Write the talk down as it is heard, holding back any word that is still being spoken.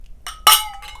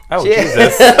Oh, Cheers.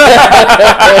 Jesus.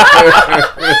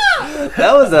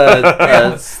 That was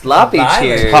a sloppy Violent.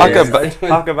 cheers.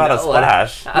 Talk about a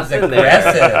splash. It was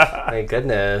aggressive. My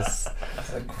goodness.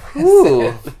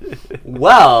 Ooh.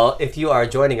 Well, if you are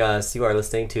joining us, you are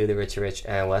listening to the Richie Rich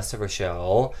and Westover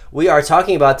Show. We are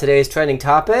talking about today's trending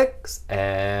topics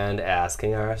and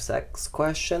asking our sex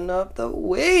question of the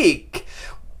week.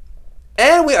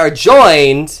 And we are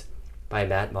joined by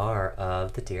Matt Marr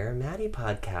of the Dear Maddie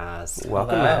podcast.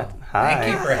 Welcome, Hello. Matt. Hi.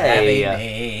 Thank you for Hey. having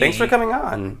me. Thanks for coming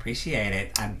on. Appreciate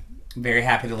it. I'm very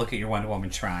happy to look at your Wonder Woman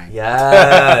shrine.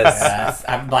 Yes. Yes.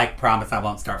 I've promised I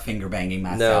won't start finger banging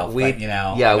myself. we but, you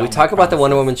know. yeah, I we don't talk make about the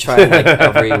Wonder Woman promises. shrine like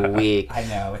every week. I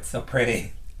know, it's so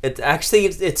pretty. It's actually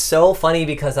it's so funny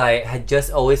because I had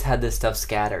just always had this stuff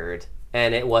scattered,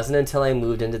 and it wasn't until I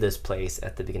moved into this place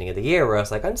at the beginning of the year where I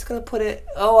was like, I'm just gonna put it.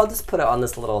 Oh, I'll just put it on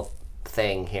this little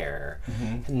thing here,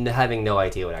 having no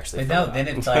idea what actually. But no, filled then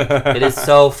up. it's like It is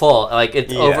so full. Like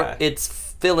it's Yeah. over. It's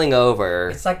filling over.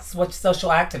 it's like what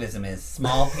social activism is.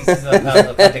 Small pieces of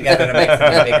puzzle put together to make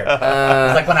something bigger.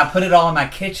 It's like when I put it all in my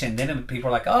kitchen, then people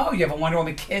are like, "Oh, you have a Wonder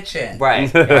Woman kitchen."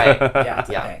 Right. Yeah. It's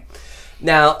Yeah. okay.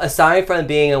 Now, aside from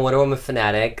being a Wonder Woman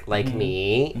fanatic like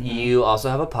me, you also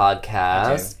have a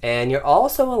podcast, and you're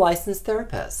also a licensed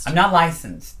therapist. I'm not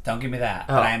licensed. Don't give me that.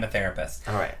 Oh. But I am a therapist.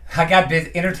 All right. I got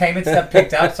busy, entertainment stuff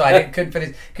picked up, so couldn't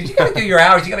finish. Because you got to do your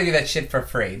hours. You got to do that shit for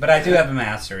free. But I do have a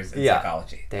master's in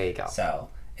psychology. There you go. So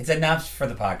it's enough for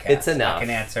the podcast. It's enough. I can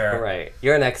answer. Right.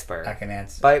 You're an expert. I can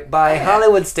answer. By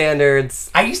Hollywood standards.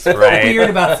 I used to feel Right.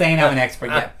 weird about saying I'm an expert.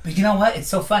 Yeah, but you know what? It's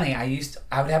so funny. I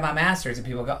would have my master's, and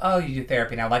people go, "Oh, you do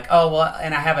therapy?" And I'm like, "Oh, well."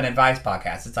 And I have an advice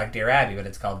podcast. It's like Dear Abby, but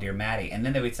it's called Dear Maddie. And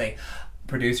then they would say,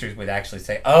 producers would actually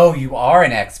say, "Oh, you are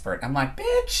an expert." I'm like,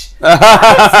 "Bitch,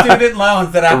 I have student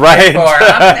loans that I pay Right. for.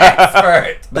 I'm an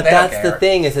expert." But they don't that's the care.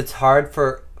 thing is it's hard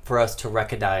for us to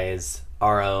recognize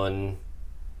our own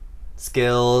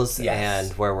skills Yes.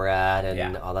 and where we're at and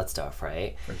Yeah. all that stuff,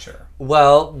 right? For sure.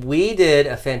 Well, we did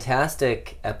a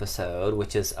fantastic episode,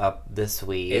 which is up this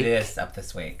week. It is up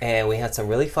this week. And we had some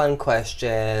really fun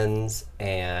questions,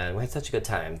 and we had such a good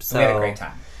time. So We had a great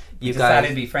time. We you decided guys-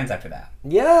 to be friends after that.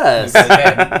 Yes. We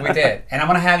did. We did. And I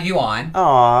want to have you on.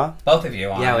 Aw. Both of you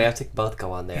on. Yeah, we have to both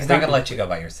go on there. He's not going to let you go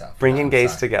by yourself. Bringing I'm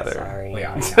gays sorry. together. Sorry. We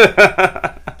are.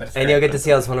 Yeah. But it's And very you'll get to fun.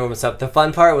 see all this Wonder Woman stuff. The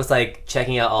fun part was like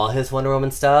checking out all his Wonder Woman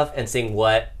stuff and seeing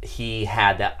what he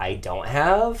had that I don't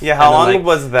have. Yeah, how And then, long like,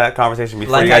 was that conversation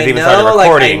before like you guys I even started know,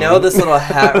 recording? I know this little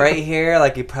hat right here.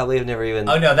 Like you probably have never even.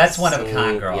 Oh no, that's one of a seen-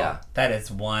 kind, girl. Yeah. That is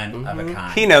one of a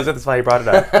kind. He knows it, that's why he brought it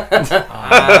up.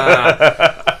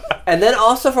 And then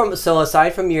also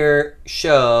aside from your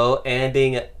show and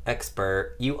being an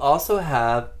expert, you also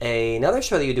have another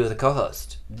show that you do with a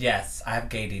co-host. Yes, I have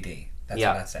gay DD. That's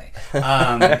Yeah. what I say.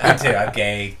 I do. I have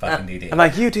gay fucking DD. I'm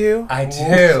like, you too? I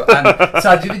do. So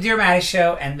I do the Dear Maddie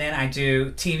show, and then I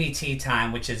do TVT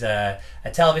Time, which is a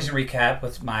television recap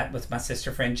with my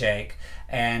sister friend Jake.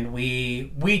 And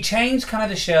we changed kind of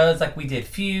the shows, like we did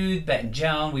Feud, Bet and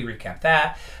Joan. We recapped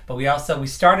that, but we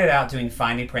started out doing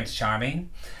Finding Prince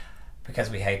Charming.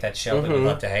 Because we hate that show, but we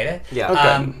love to hate it. Yeah.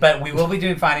 Okay. But we will be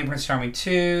doing Finding Prince Charming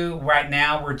 2. Right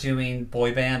now, we're doing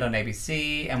Boy Band on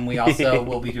ABC, and we also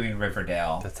will be doing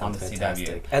Riverdale That on sounds the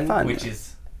fantastic. CW. And Fun. Which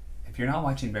is, if you're not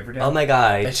watching Riverdale, oh my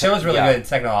god, the show is really Yeah. good.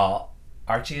 Second of all,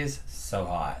 Archie is so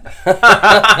hot.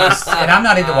 And I'm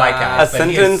not into white A guys, but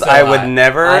he is sentence so I would hot.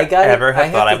 never, ever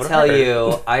have thought I have would to tell have heard.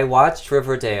 you, I watched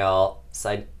Riverdale.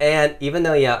 And even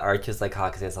though Archie's like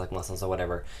hot because he has like muscles or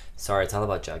whatever. Sorry, it's all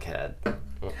about Jughead.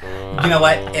 You know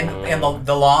what? And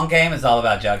the long game is all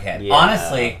about Jughead. Yeah.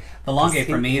 Honestly, the long game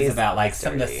for me He's is about like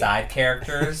some of the dirty. side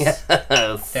characters. Yes.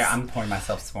 There, I'm pouring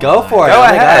myself some more Go wine. for it. Go Oh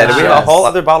my ahead. gosh, We have a yes. whole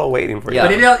other bottle waiting for you. Yeah.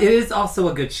 But it is also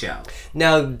a good show.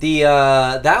 Now the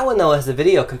that one though has a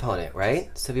video component, right?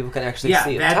 So people can actually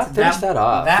see it. Finish that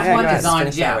off. That Yeah, one guys, is on.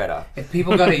 finish that Yeah. right off. If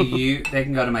people go to they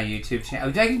can go to my YouTube channel.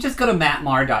 They can just go to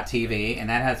mattmar.tv, and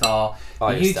that has all All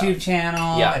the your YouTube stuff.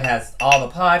 channel. Yeah. It has all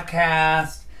the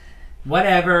podcasts.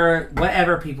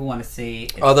 Whatever people want to see.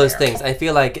 It's All those there. things. I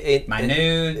feel like it. My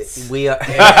nudes. We are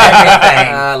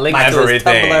Everything. link My to his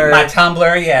everything. Tumblr. My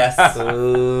Tumblr, yes.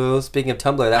 Ooh, speaking of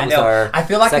Tumblr, that I was know. our. I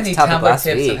feel like I sex need topic Tumblr last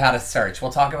tips week. of how to search.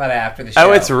 We'll talk about it after the show.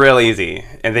 Oh, it's real easy.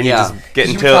 And then Yeah. you just get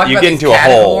You into were talking about get these into a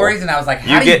hole. categories, and I was like,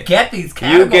 how do you get these You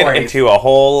categories? get into a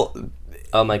whole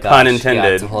Oh my gosh. Pun Yeah,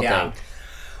 intended. it's a whole Yeah. thing.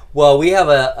 Well, we have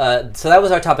so that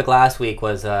was our topic last week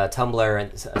was Tumblr,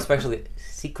 and especially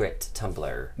secret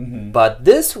Tumblr. Mm-hmm. But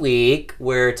this week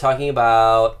we're talking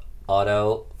about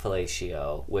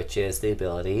autofellatio, which is the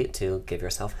ability to give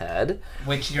yourself head.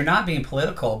 Which you're not being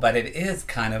political, but it is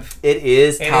kind of. It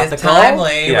is It topical. is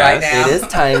timely Yes. right now. It is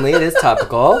timely. It is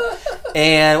topical.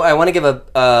 And I want to give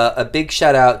a big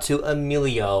shout out to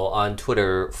Emilio on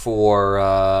Twitter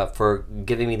for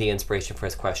giving me the inspiration for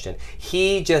his question.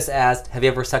 He just asked, "Have you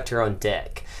ever sucked your own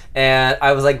dick?" And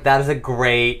I was like, that is a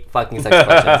great fucking sex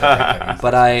question.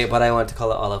 but I wanted to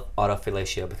call it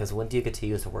autofellatio because when do you get to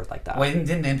use a word like that? Wait,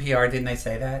 didn't NPR, didn't they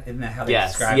say that? Isn't that how they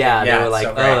described it? Yeah, they were like,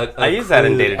 I use that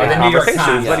in day-to-day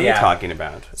conversations. What are you talking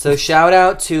about? So shout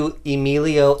out to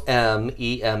Emilio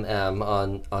EMM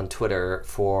on Twitter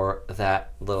for that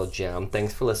little gem.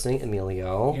 Thanks for listening,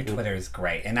 Emilio. Your Twitter is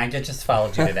great, and I just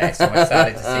followed you today, so I'm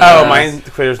excited to see. My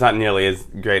Twitter's not nearly as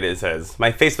great as his.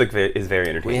 My Facebook is very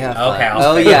entertaining. We have okay.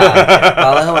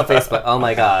 Follow him on Facebook. Oh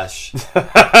my gosh.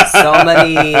 So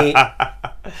many.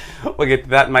 We'll get to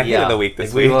that in my hit of the week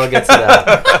this week. We will get to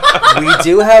that. We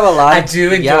do have a lot. I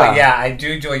do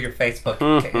enjoy your Facebook.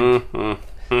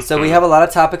 So we have a lot of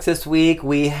topics this week.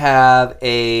 We have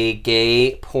a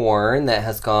gay porn that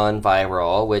has gone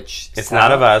viral, which... It's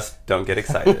not of us. Don't get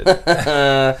excited.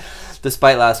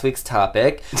 Despite last week's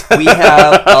topic. We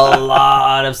have a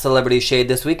lot of celebrity shade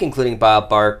this week, including Bob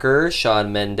Barker,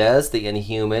 Shawn Mendes, The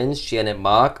Inhumans, Janet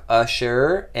Mock,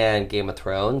 Usher, and Game of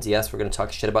Thrones. Yes, we're going to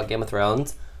talk shit about Game of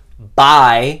Thrones.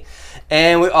 Bye.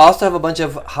 And we also have a bunch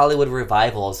of Hollywood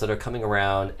revivals that are coming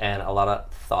around and a lot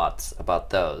of thoughts about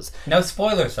those. No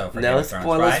spoilers, though, for Game of Thrones,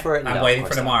 spoilers right? for it. I'm waiting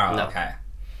for tomorrow. No. Okay.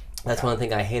 That's one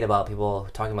thing I hate about people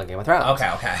talking about Game of Thrones.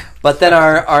 Okay. But then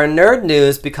our nerd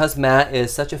news, because Matt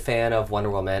is such a fan of Wonder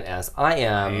Woman as I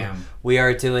am. We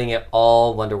are doing it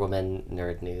all Wonder Woman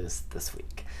nerd news this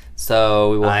week. So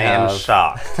we will I am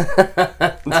shocked.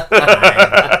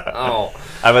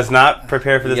 I was not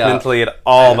prepared for this mentally at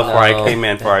all before I came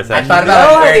in for our session. I thought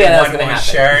about wearing a Wonder Woman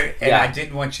shirt, and I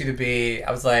didn't want you to be...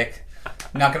 I was like...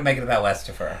 I'm not going to make it about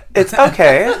Westifer. It's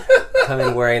okay. Come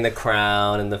in wearing the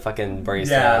crown and the fucking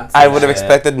bracelets. Yeah. I would have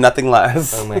expected nothing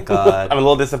less. Oh my god. I'm a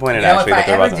little disappointed, actually, that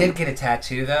there wasn't. If I ever did get a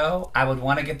tattoo, though, I would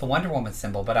want to get the Wonder Woman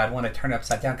symbol, but I'd want to turn it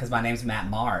upside down because my name's Matt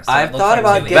Mars. So I've thought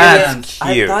about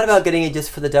getting it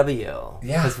just for the W.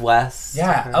 Yeah. Because West.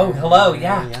 Yeah. Oh, hello.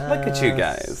 Yeah. Look at you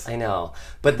guys. I know.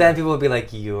 But then people would be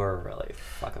like, you're really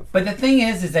fucking... But the thing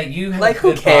is that you have like, a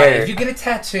good who cares? body. If you get a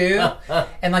tattoo,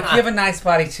 and like you have a nice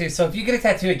body too, so if you get a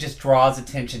tattoo, it just draws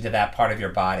attention to that part of your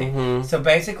body. Mm-hmm. So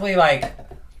basically, like,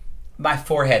 my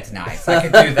forehead's nice. I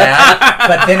could do that.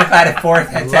 But then if I had a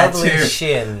forehead Lovely tattoo...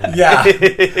 shin.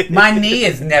 Yeah. My knee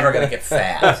is never going to get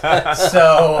fat.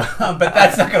 So, but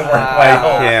that's not going to work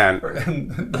well.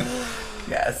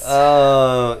 Yes.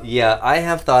 Oh, yeah. I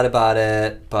have thought about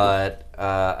it, but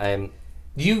I'm...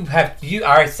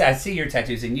 I see your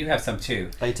tattoos, and you have some too.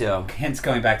 I do. Hence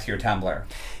going back to your Tumblr.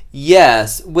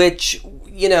 Yes, which,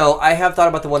 I have thought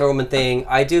about the Wonder Woman thing.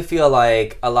 I do feel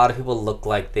like a lot of people look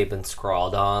like they've been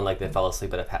scrawled on, like they fell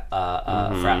asleep at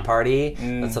a frat party.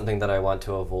 That's something that I want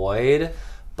to avoid.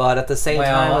 But at the same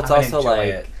time, it's also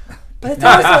like... But it's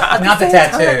also, not the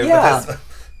tattoo. Yeah.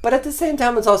 But at the same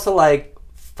time, it's also like,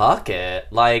 fuck it.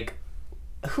 Like,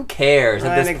 who cares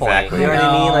at this point? You know what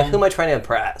I mean? Like, who am I trying to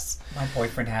impress? My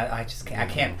boyfriend I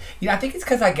can't. I think it's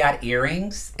because I got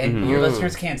earrings, and your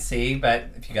listeners can't see, but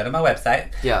if you go to my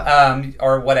website,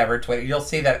 or whatever, Twitter, you'll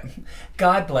see that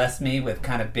God blessed me with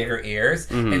kind of bigger ears,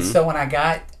 and so when I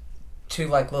got to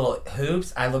like little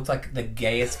hoops, I looked like the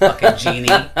gayest fucking genie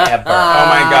ever. Oh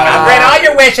my god! I grant all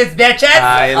your wishes, bitches.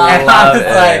 I love it.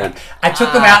 Like, I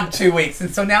took them out in 2 weeks,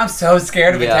 and so now I'm so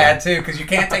scared of a tattoo because you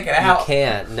can't take it out. You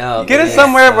can't. No. Get it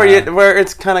somewhere where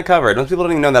it's kind of covered. Most people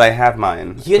don't even know that I have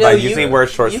mine. I usually wear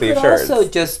short sleeve shirts. You could also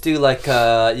just do like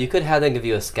you could have them give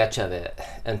you a sketch of it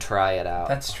and try it out.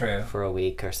 That's true. For a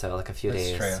week or so, like a few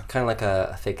days. That's true. Kind of like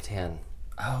a fake tan.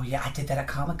 Oh, yeah, I did that at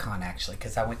Comic-Con, actually,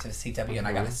 because I went to the CW and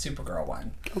I got a Supergirl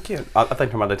one. Oh, cute. I thought you were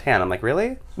talking about the tan. I'm like,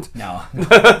 really? No.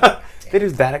 They do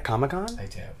that at Comic-Con? They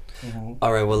do. Mm-hmm.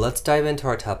 All right, well, let's dive into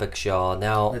our topics, y'all.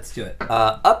 Now, let's do it.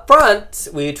 Up front,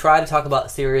 we try to talk about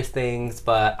serious things,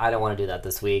 but I don't want to do that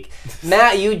this week.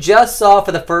 Matt, you just saw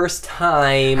for the first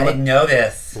time... I didn't know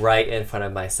this. Right in front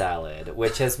of my salad,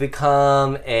 which has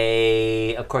become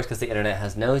of course, because the internet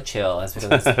has no chill, has become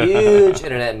this huge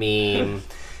internet meme.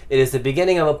 It is the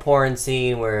beginning of a porn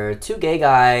scene where two gay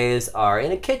guys are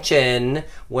in a kitchen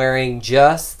wearing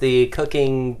just the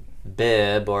cooking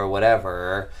bib or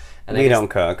whatever. And we don't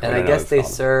cook. And I guess they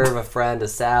serve a friend a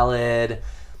salad.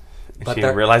 But she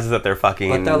realizes that they're fucking.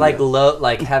 But they're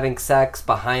like having sex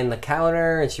behind the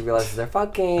counter, and she realizes they're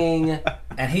fucking.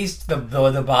 And he's the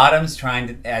bottom's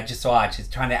trying to just watch. He's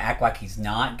trying to act like he's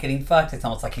not getting fucked. It's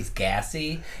almost like he's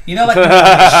gassy. You know, like when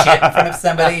you shit in front of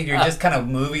somebody and you're just kind of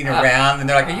moving around, and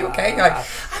they're like, "Are you okay?" You're like,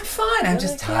 "I'm fine. I'm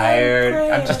just tired.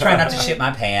 I'm just trying not to shit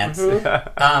my pants."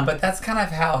 But that's kind of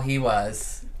how he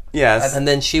was. Yes. And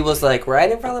then she was like,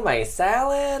 right in front of my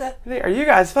salad? Are you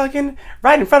guys fucking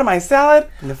right in front of my salad?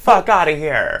 Get the fuck out of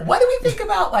here. What do we think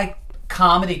about, like,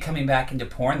 comedy coming back into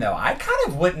porn, though? I kind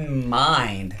of wouldn't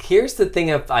mind. Here's the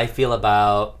thing I feel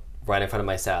about right in front of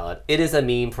my salad. It is a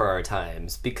meme for our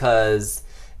times because,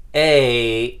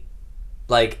 I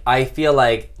feel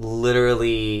like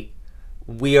literally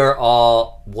we are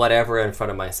all whatever in front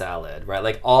of my salad, right?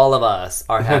 Like, all of us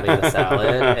are having the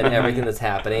salad and everything that's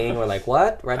happening. We're like,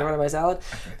 what? Right in front of my salad?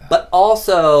 But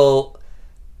also,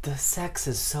 the sex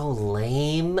is so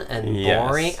lame and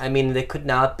boring. Yes. I mean, they could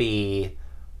not be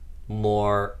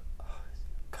more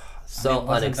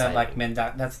unexciting. That, like,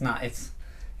 that's not, it's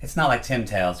not like Tim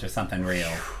Tales or something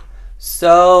real.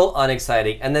 So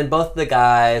unexciting. And then both the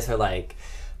guys are like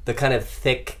the kind of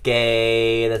thick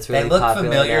gay that's really popular. They look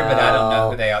familiar, now. but I don't know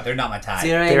who they are. They're not my type. Do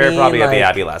you know what They I were mean? probably at the Like,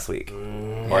 Abbey last week.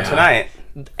 Or tonight.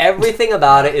 everything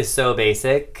about it is so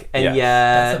basic, and Yes.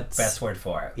 yet That's the best word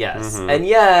for it. yes, and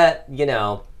yet it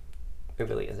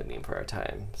really is a meme for our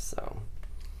time. So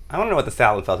I want to know what the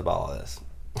salad felt about all this.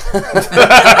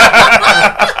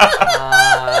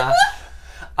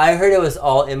 I heard it was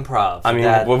all improv. I mean,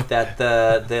 that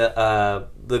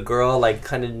the girl like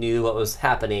kind of knew what was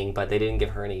happening, but they didn't give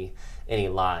her any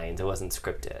lines. It wasn't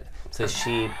scripted, so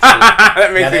she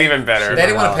That makes it even better. They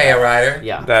didn't want to pay a writer.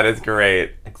 yeah, That is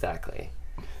great. exactly.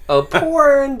 Oh,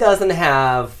 porn doesn't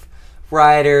have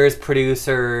writers,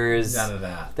 producers. None of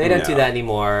that. They don't do No. that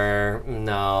anymore.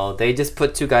 No, they just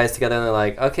put two guys together and they're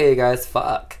like, okay, guys,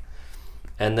 fuck.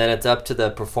 And then it's up to the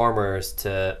performers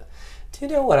to... Do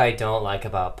you know what I don't like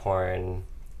about porn?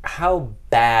 How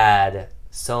bad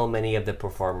so many of the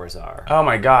performers are. Oh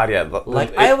my god, yeah.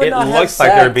 Like, I would not it have looks like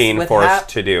they're sex being with forced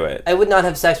to do it. I would not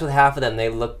have sex with half of them. They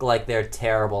look like they're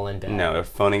terrible in bed. No, they're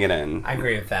phoning it in. I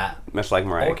agree with that. Much like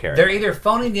Mariah Carey. They're either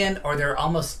phoning in or they're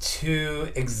almost too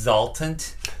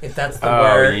exultant, if that's the Oh,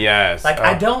 word. yes. Like, Oh.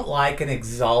 I don't like an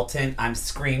exultant, I'm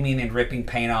screaming and ripping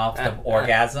paint off the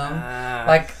orgasm.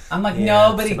 Like, I'm like, yeah,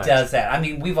 nobody too much. does that. I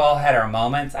mean, we've all had our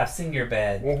moments. I've seen your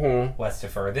bed,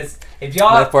 Westifer. If My y'all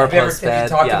have four-post ever if bed, you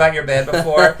talked yeah. about your bed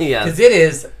before, Yeah. because it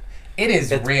is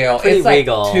real. pretty It's like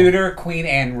regal. Tudor Queen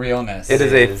Anne realness. It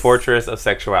is a is. fortress of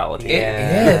sexuality. It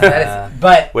Yeah. is. That is.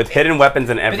 But With hidden weapons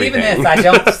and But everything. even this, I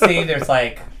don't see. There's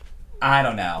like, I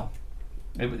don't know.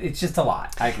 It's just a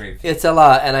lot. I agree. With you. It's a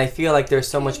lot, and I feel like there's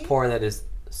so much porn that is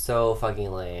so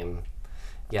fucking lame.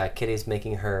 Yeah, Kitty's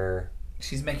making her...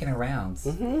 She's making her rounds.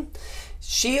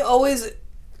 She always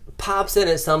pops in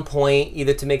at some point,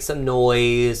 either to make some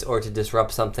noise or to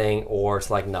disrupt something or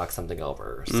to like knock something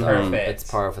over. So Perfect. it's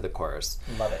par for the course.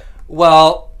 Love it.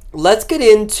 Well, let's get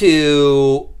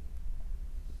into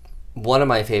one of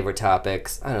my favorite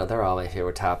topics. I don't know, they're all my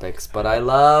favorite topics, but I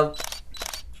love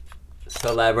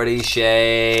celebrity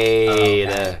shade.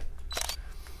 Okay.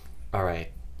 All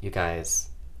right, you guys.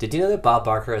 Did you know that Bob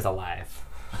Barker is alive?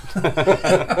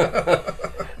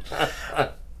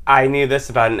 I knew this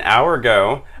about an hour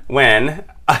ago when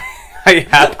I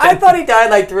happened. I thought he died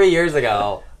like 3 years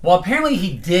ago. Well, apparently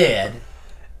he did.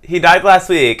 He died last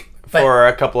week But- for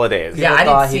a couple of days. Yeah, I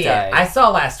thought didn't he see died. it. I saw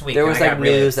last week. There and was I like got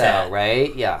really news upset. out,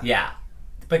 right? Yeah. Yeah,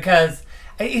 because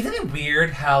isn't it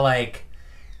weird how like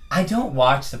I don't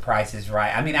watch The Price is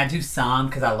Right. I mean, I do some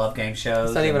because I love game shows.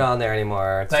 It's not even on there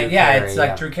anymore. It's But Drew yeah, Carey, it's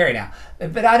like Drew Carey now.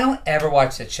 But I don't ever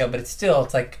watch that show. But it's still,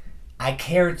 it's like I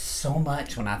cared so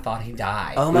much when I thought he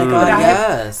died. Oh my But god, I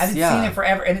yes. haven't yeah. seen it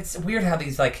forever, and it's weird how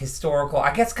these like historical.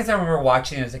 I guess because I remember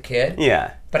watching it as a kid.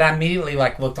 Yeah. But I immediately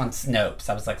like looked on Snopes.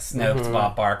 I was like Snopes Mm-hmm.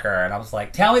 Bob Barker, and I was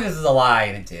like, "Tell me this is a lie,"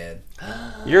 and it did.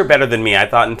 You're better than me. I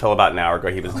thought until about an hour ago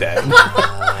he was dead.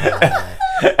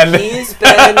 And then- He's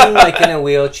been like in a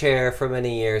wheelchair for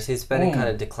many years. He's been in kind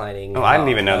of declining. Oh, I didn't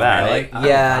even know that. Really?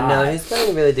 Yeah, Oh, no, God. he's been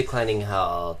in really declining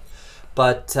health.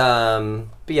 But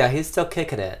yeah, he's still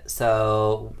kicking it.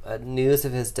 So news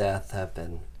of his death have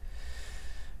been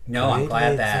No, I'm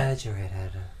glad that.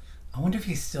 exaggerated. I wonder if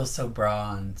he's still so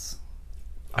bronze.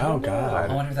 oh I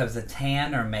God. wonder if that was a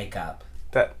tan or makeup.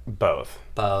 That both.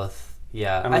 Both.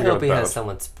 Yeah, I'm I gonna go hope he with has both.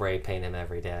 someone spray paint him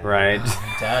every day. Right.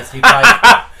 He does. He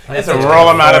probably. Just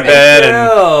roll him out of bed and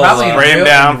Probably in spray him real-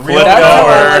 down, in flip real That's how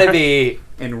I over. want to be.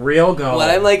 in real gold. When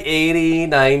I'm like 80,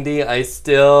 90, I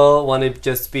still want to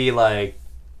just be like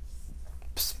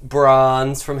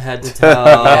bronze from head to toe.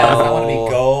 Yes, I want to be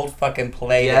gold fucking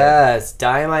plated. Yes,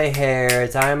 dye my hair,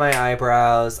 dye my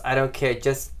eyebrows. I don't care.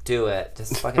 Just do it.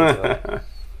 Just fucking do it.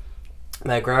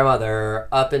 My grandmother,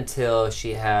 up until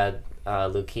she had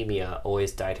leukemia,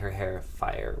 always dyed her hair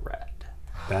fire red.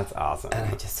 That's awesome.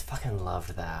 And I just fucking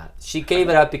loved that. She gave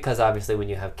it up because obviously when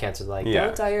you have cancer, like,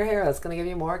 don't dye your hair. That's going to give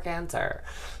you more cancer.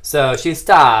 So she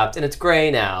stopped, and it's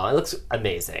gray now. It looks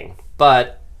amazing.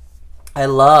 But I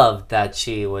loved that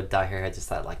she would dye her hair just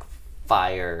that, like,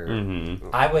 fire. Mm-hmm.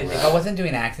 I would, if I wasn't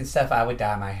doing acting stuff, I would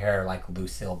dye my hair like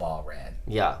Lucille Ball red.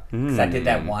 Yeah. Because I did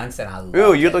that once, and I loved it.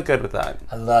 Ooh, you look good with that.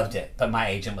 I loved it. But my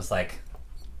agent was like,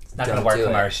 it's not going to work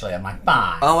commercially. I'm like,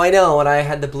 fine. Oh, I know. When I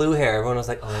had the blue hair, everyone was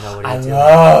like, oh my God, what are you doing?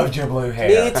 I loved your blue hair.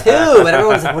 Me too. But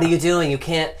everyone was like, what are you doing? You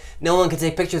can't, no one can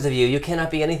take pictures of you. You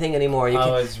cannot be anything anymore. You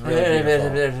can't. It's really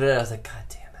beautiful. I was like, God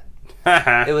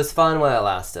damn it. It was fun while it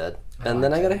lasted. And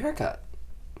then I got a haircut.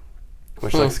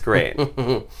 Which looks great.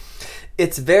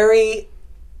 It's very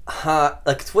hot.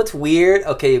 Like, what's weird?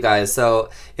 Okay, you guys. So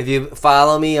if you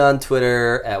follow me on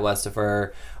Twitter at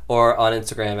Westifer or on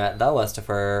Instagram at The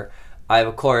Westifer, I've,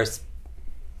 of course,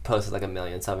 posted like a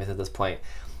million selfies at this point.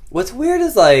 What's weird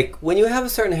is, like, when you have a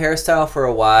certain hairstyle for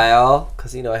a while,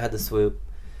 because, you know, I had the swoop,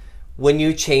 when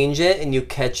you change it and you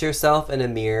catch yourself in a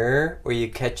mirror, or you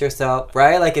catch yourself,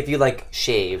 right? Like, if you, like,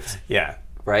 shaved. Yeah.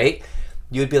 Right?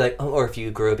 You'd be like, oh, or if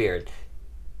you grew a beard,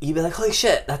 you'd be like, holy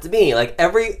shit, that's me. Like,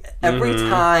 every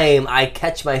time I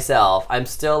catch myself, I'm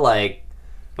still like,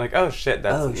 oh shit,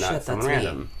 that's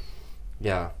random. Me.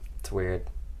 Yeah, it's weird.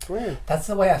 It's weird. That's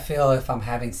the way I feel if I'm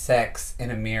having sex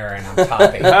in a mirror and I'm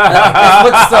talking. This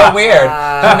looks so weird.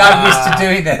 I'm not used to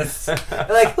doing this.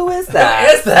 Like, who is that?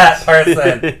 Who is that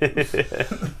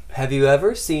person? Have you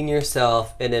ever seen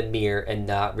yourself in a mirror and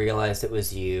not realized it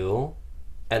was you?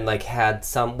 And, like, had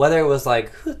some, whether it was like,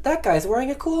 that guy's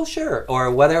wearing a cool shirt, or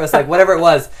whether it was like, whatever it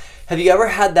was, have you ever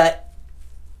had that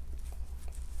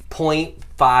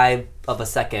 0.5 of a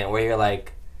second where you're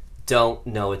like, don't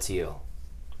know it's you?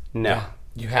 No.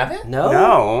 You haven't?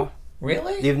 No.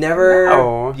 Really? You've never,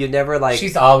 No. you've never, like...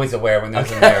 She's always aware when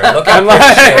there's a mirror. Look at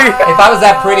if I was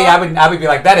that pretty, I would be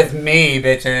like, that is me,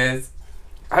 bitches.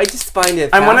 I just find it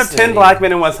I'm one of 10 black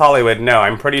men in West Hollywood. No,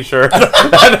 I'm pretty sure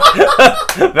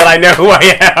that I know who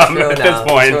I am at this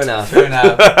point. True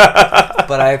enough.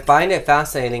 But I find it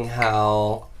fascinating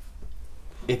how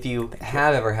if you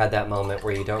have ever had that moment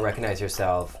where you don't recognize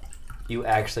yourself, you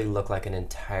actually look like an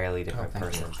entirely different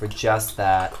person for just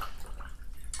that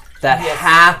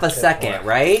half a second,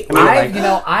 right?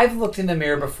 I've looked in the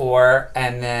mirror before,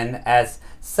 and then as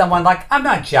someone, like, I'm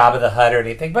not Jabba the Hutt or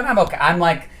anything, but I'm okay. I'm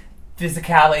like,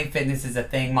 physicality, fitness is a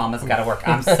thing. Mama's got to work.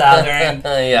 I'm Southern.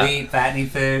 We eat fattening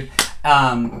food.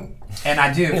 And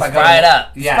I do. If I fry it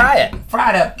up. Yeah. Fry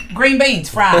it up. Green beans,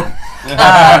 fry.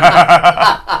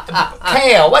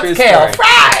 Kale. What's kale?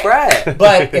 Fry it.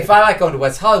 But if I go to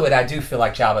West Hollywood, I do feel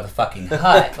like Jabba the fucking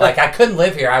Hutt. Like, I couldn't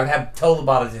live here. I would have total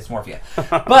body dysmorphia.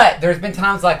 But there's been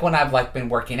times like when I've like been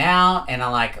working out and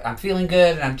I'm feeling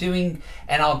good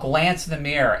and I'll glance in the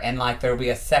mirror and like there'll be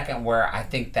a second where I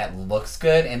think that looks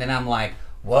good, and then I'm like,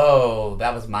 whoa,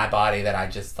 that was my body that I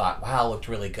just thought, wow, looked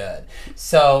really good.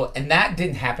 So, and that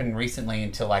didn't happen recently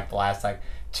until like the last like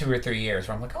 2 or 3 years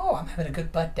where I'm like, oh, I'm having a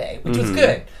good butt day, which was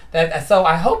good. So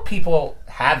I hope people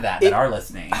have that are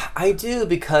listening. I do,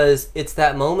 because it's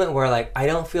that moment where like I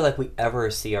don't feel like we ever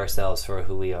see ourselves for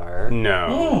who we are.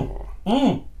 No.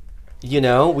 You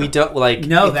know, we don't like.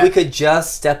 No, if we could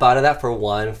just step out of that for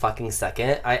one fucking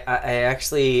second. I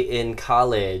actually in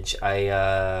college we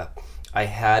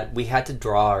had to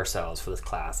draw ourselves for this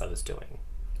class I was doing.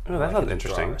 Oh, that sounds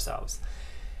interesting. Draw ourselves.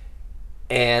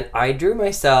 And I drew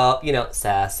myself,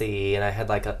 sassy, and I had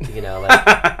like a,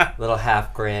 like little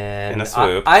half grin. In a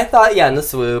swoop. I thought, in the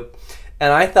swoop.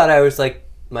 And I thought I was like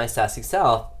my sassy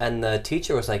self. And the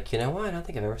teacher was like, you know what? I don't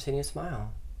think I've ever seen you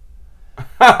smile. Oh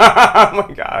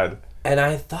my God. And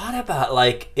I thought about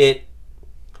like it,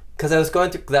 because I was going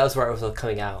through, that was where I was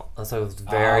coming out. So I was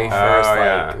very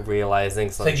first realizing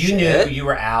something. So you knew you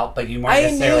were out, but you weren't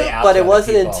necessarily out. But it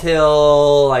wasn't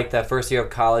until like that first year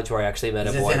of college where I actually met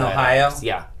a boy. Is this in Ohio?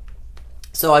 Yeah.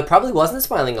 So I probably wasn't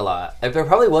smiling a lot. There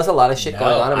probably was a lot of shit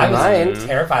going on in my mind. I was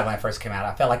terrified when I first came out.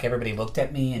 I felt like everybody looked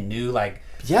at me and knew like.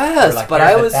 Yes, like, but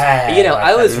I was,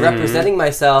 I was representing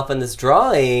myself in this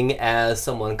drawing as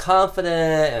someone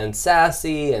confident and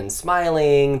sassy and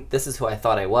smiling. This is who I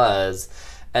thought I was.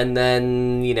 And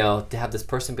then, to have this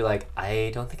person be like, I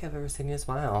don't think I've ever seen you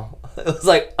smile. It was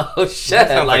like, oh shit. That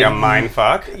sounds like a mind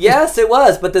fuck. Yes, it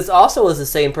was. But this also was the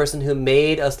same person who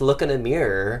made us look in a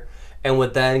mirror and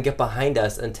would then get behind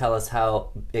us and tell us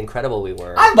how incredible we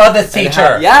were. I love this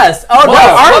teacher. Yes. Oh, what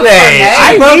are they?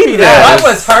 I need this. What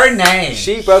was her name?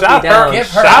 She broke me down. Give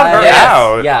her Shout her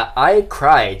out. Yeah, I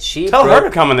cried. Tell her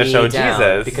to come on the show,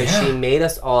 Jesus. Because she made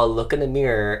us all look in the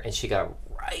mirror, and she got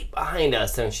right behind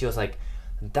us, and she was like,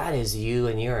 that is you,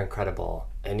 and you're incredible,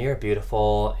 and you're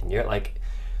beautiful, and you're like,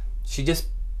 she just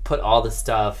put all the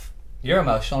stuff. You're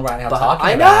emotional right now But talking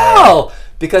I about know!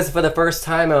 Because for the first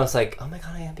time, I was like, oh my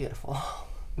God, I am beautiful.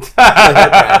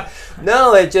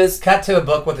 No, it just... Cut to a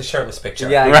book with a shirtless picture.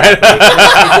 Yeah, Right.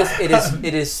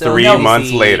 it is so 3 easy.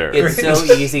 months later. It's so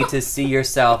easy to see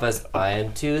yourself as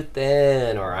I'm too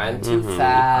thin, or I'm too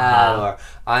fat, or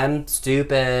I'm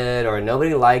stupid, or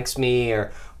nobody likes me,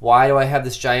 or why do I have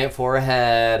this giant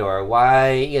forehead, or why,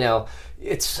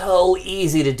 it's so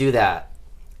easy to do that.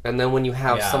 And then when you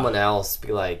have someone else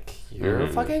be like, you're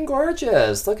fucking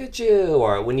gorgeous, look at you.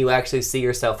 Or when you actually see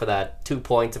yourself for that 2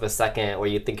 points of a second where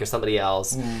you think you're somebody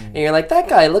else. And you're like, that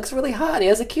guy looks really hot. He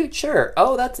has a cute shirt.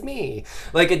 Oh, that's me.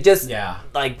 Like, it just,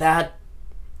 like that.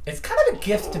 It's kind of a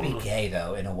gift to be gay,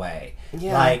 though, in a way.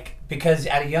 Yeah. Like, because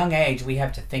at a young age, we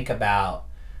have to think about,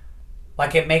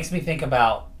 like, it makes me think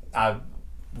about, I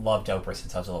loved Oprah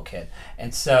since I was a little kid.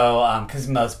 And so, because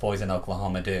most boys in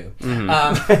Oklahoma do.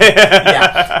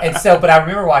 Yeah. And so, but I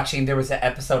remember watching, there was an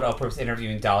episode Oprah was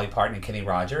interviewing Dolly Parton and Kenny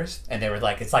Rogers. And they were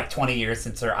like, it's like 20 years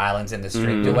since their Islands in the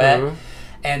Street duet.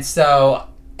 And so...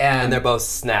 And they're both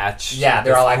snatched. Yeah,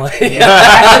 they're all like... point.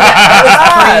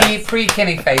 That was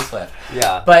pre-Kenny facelift.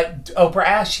 Yeah. But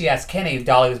Oprah she asked Kenny,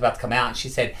 Dolly was about to come out, and she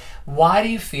said, why do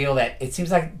you feel that it seems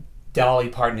like Dolly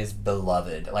Parton is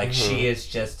beloved? Like, she is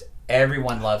just...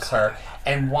 Everyone loves her,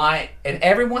 and why? And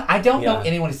everyone, I don't know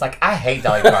anyone who's like, I hate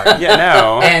Dolly Parton.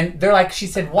 No. And they're like, she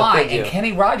said, why? Thank you. And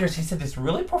Kenny Rogers, he said this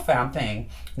really profound thing.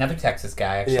 Another Texas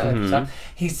guy, actually. So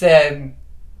he said,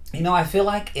 I feel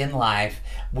like in life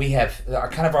we have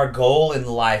our goal in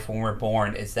life when we're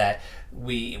born is that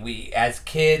we as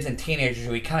kids and teenagers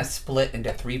we kind of split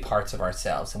into 3 parts of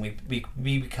ourselves, and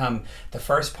we become, the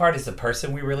first part is the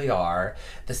person we really are,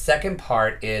 the second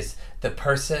part is the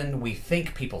person we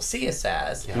think people see us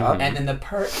as, and then the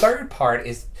third part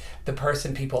is the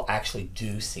person people actually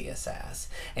do see us as.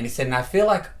 And he said, and I feel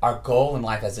like our goal in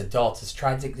life as adults is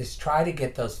try to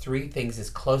get those 3 things as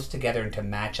close together and to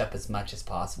match up as much as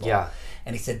possible. Yeah.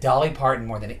 And he said, Dolly Parton,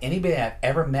 more than anybody I've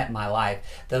ever met in my life,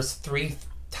 those 3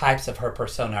 types of her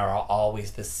persona are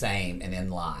always the same and in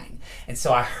line. And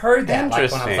so I heard that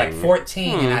like when I was like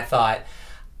 14, and I thought,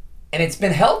 and it's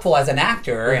been helpful as an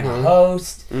actor and a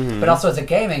host, but also as a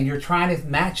gay man, you're trying to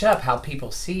match up how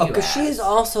people see you. Because she's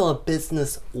also a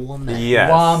business woman. Yes.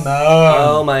 Woman.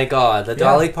 Oh my God, the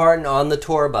Dolly Parton on the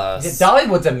tour bus.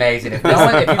 Dollywood's amazing. If you've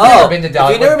never been to Dollywood,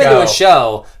 if you've never been to a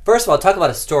show, first of all, talk about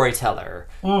a storyteller.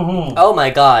 Oh my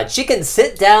God, she can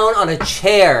sit down on a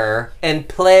chair and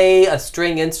play a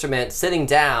string instrument sitting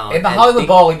down. In the Hollywood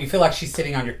Bowl, and you feel like she's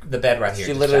sitting on the bed right here.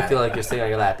 You literally feel like you're sitting on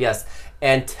your lap, yes.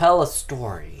 And tell a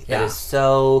story that is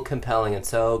so compelling and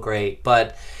so great.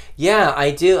 But yeah,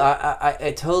 I do.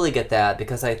 I totally get that,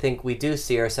 because I think we do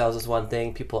see ourselves as one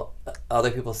thing. Other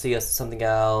people see us as something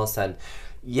else. And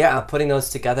yeah, putting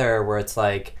those together where it's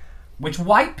like... Which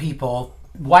white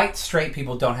straight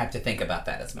people don't have to think about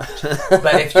that as much.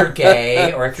 But if you're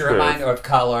gay or if you're a mind or of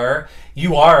color,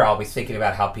 you are always thinking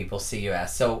about how people see you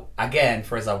as. So again,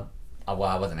 I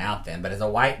wasn't out then, but as a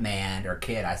white man or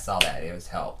kid, I saw that. It was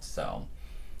helped. So,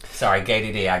 sorry, gay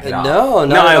DD, I get off. No,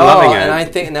 I'm at all. loving it. And I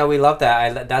think, we love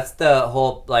that. That's the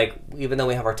whole, like, even though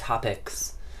we have our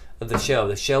topics of the show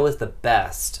is the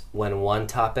best when one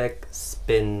topic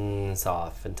spins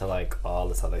off into, like, all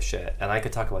this other shit. And I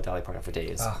could talk about Dolly Parton for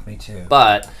days. Oh, me too.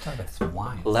 But Talk about this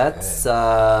wine. let's,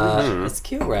 it's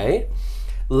cute, right?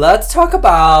 Let's talk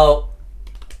about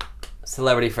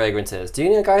celebrity fragrances. Do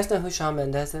you guys know who Shawn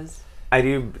Mendes is? I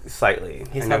do slightly.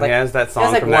 He's I know got, like- he has that he song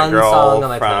has, like, from that one girl song on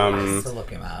my from playlist. So look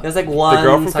him up. There's like one the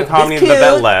girl from song. Cacophony He's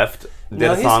that cute. left. Did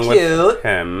No, a he's song cute. with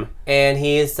him. And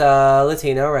he's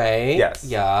Latino, right? Yes.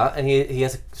 Yeah, and he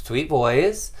has a sweet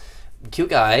voice, cute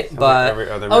guy, but Every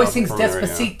other He male sings performer right now.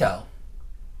 Despacito.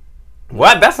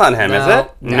 What? That's not him, No. is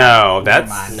it? No. No, that's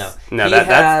mind. No. He that's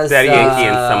has, Daddy Yankee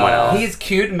and someone else. He's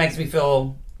cute and makes me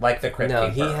feel like the Crypt no,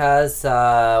 Keeper. he has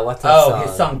what's that song?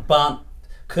 his song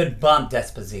could bump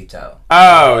Despacito.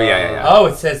 Oh yeah. Oh,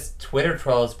 it says Twitter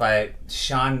trolls by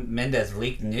Shawn Mendes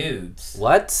leaked nudes.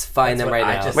 What? Find That's them what right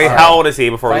I now. just Wait, saw. how old is he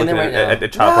before Find looking them right now.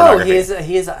 at child No,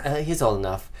 pornography? he's old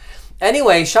enough.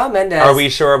 Anyway, Shawn Mendes. Are we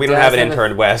sure we don't have an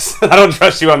intern, Wes? I don't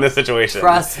trust you on this situation.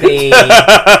 Trust me.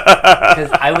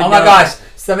 'Cause I would Oh my know- gosh!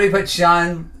 Somebody put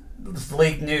Shawn's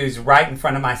leaked news right in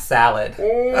front of my salad.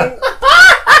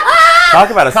 Talk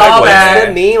about a Call segue.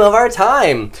 back. The meme of our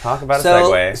time. Talk about a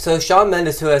segue. So Shawn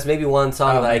Mendes, who has maybe one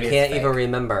song Oh, that I maybe it's can't fake. even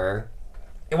remember,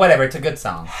 Whatever, it's a good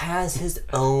song. has his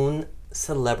own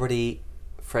celebrity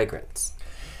fragrance.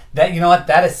 That, you know what?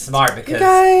 That is smart because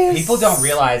guys. people don't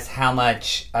realize how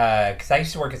much. Because I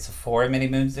used to work at Sephora many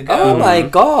moons ago. Oh my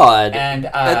god. And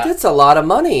that's a lot of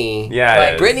money. Yeah, Like,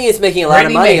 it is. Brittany is making a lot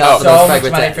of Brittany money made off of so those much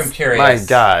money fragrances. from Curious. My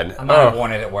God. I might have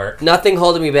worn it at work. Nothing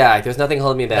holding me back. There's nothing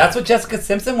holding me back. That's what Jessica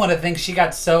Simpson, one of the things she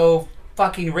got so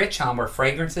fucking rich on were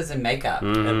fragrances and makeup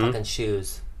And fucking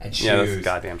shoes. and shoes. Yeah, those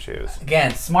goddamn shoes.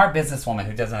 Again, smart businesswoman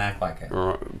who doesn't act like it.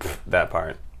 That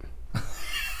part.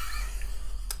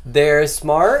 They're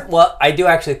smart. Well, I do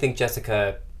actually think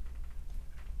Jessica.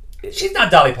 She's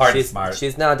not Dolly Parton She's smart.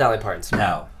 She's not Dolly Parton smart.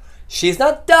 No. She's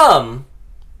not dumb.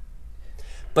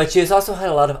 But she's also had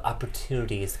a lot of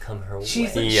opportunities come her way.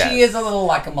 She's Yes. She is a little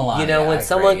like a Melania. You know, when I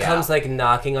someone agree, comes like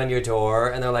knocking on your door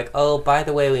and they're like, "Oh, by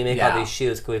the way, we make all Yeah. these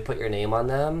shoes. Can we put your name on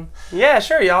them?" Yeah,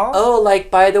 sure, y'all. Oh, like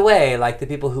by the way, like the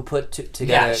people who put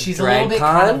together yeah, she's a little bit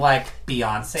DragCon. kind of like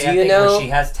Beyonce, Do I you think, know- where she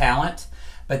has talent,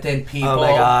 but then people... Oh my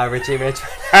God, Richie Rich.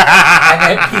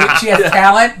 And then she has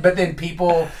talent, but then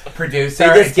people produce her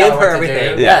They just and tell give her what to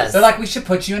everything. do. Yes. They're like, we should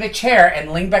put you in a chair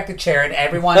and lean back the chair, and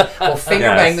everyone will finger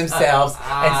bang Yes. themselves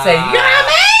and say, "You're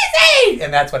amazing!"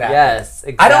 And that's what happens. Yes,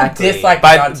 exactly. I don't dislike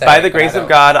By Beyonce. the but grace I of don't-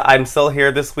 God, I'm still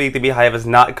here this week. The Beehive has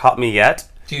not caught me yet.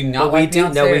 Do you not But we like do-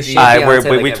 Beyonce? no, we or do should. you- Beyonce like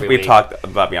every We've week. talked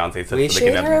about Beyonce since We the should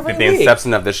beginning her of every the week.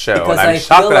 inception of this show, Because and I'm I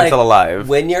shocked feel that I'm like still alive.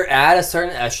 when you're at a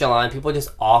certain echelon, people just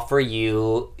offer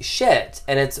you shit,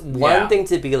 and it's one Yeah. thing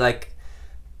to be like,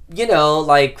 you know,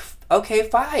 like okay,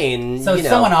 fine. So you know.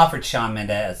 someone offered Shawn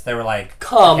Mendes. They were like,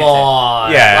 Come "Okay,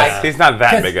 on. Yeah, like- he's not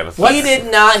that 'cause big of a what- He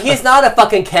did not. He's not a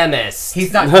fucking chemist.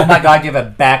 He's not. Oh my God! You have a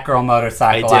Batgirl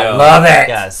motorcycle. I do. I love it.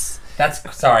 Yes. That's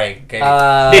sorry. Katie.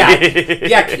 Uh,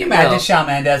 yeah. Can you imagine no. Shawn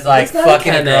Mendes like He's not a fucking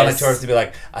a girl in the chemist. tours to be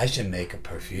like, I should make a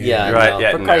perfume. Yeah, Right, no,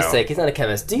 yeah, for Christ's no. sake, he's not a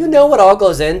chemist. Do you know what all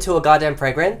goes into a goddamn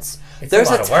fragrance? It's There's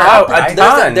a a, lot of work, top.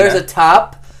 right? There's a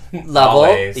top level.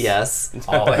 Always. Yes.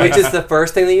 Always. Which is the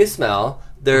first thing that you smell.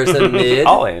 There's a mid.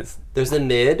 Always. There's a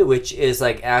mid, which is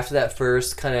like after that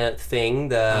first kind of thing,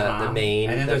 the main,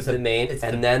 And then there's the the- main, it's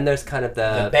and the- then there's kind of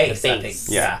the base. the I think. base,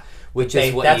 Yeah. which They-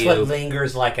 is what that's you what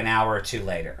lingers like an hour or two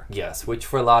later. yes, which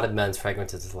for a lot of men's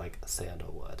fragrances is like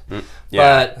sandalwood,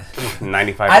 Yeah. but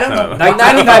 95%. I don't know. like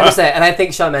 95%, and I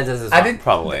think Shawn Mendes is. I didn't.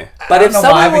 Probably. But I if don't know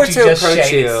why, someone were but to you just approach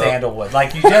shaded you, sandalwood,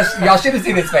 like you just y'all should have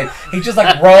seen his face. He just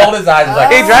like rolled his eyes. And was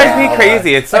like, It drives me "Sandalwood."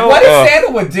 crazy. It's Like, so. what does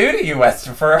sandalwood do to you,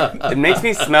 Westopher? It makes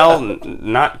me smell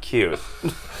not cute.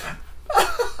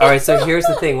 all right, so here's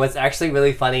the thing. What's actually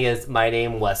really funny is my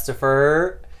name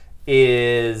Westopher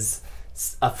is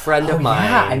a friend of mine.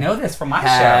 Yeah, I know this from my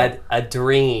had show. a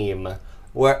dream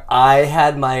where I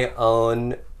had my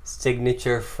own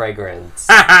signature fragrance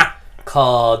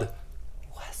called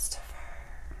Westopher.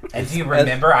 And do you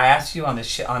remember? I asked you on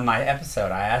the on my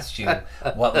episode. I asked you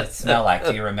what would it smell like.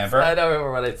 Do you remember? I don't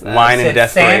remember what I said. Wine said and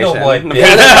desperation. sandalwood.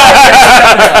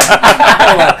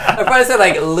 I probably said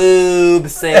like lube,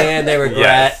 sand, they regret.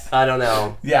 Yes. I don't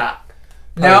know. Yeah.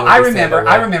 Probably No, would I be remember. sandalwood.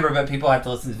 I remember, but people have to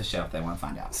listen to the show if they want to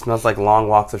find out. Smells like long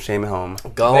walks of shame home.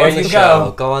 Go There on the you show.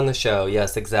 go. Go on the show.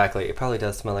 Yes, exactly. It probably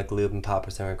does smell like lube and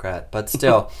poppers and regret. But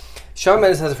still, Shawn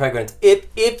Mendes has a fragrance.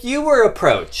 If you were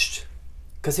approached,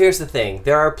 because here's the thing,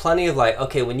 there are plenty of like,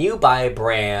 okay, when you buy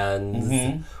brands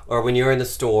or when you're in the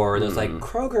store, there's like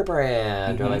Kroger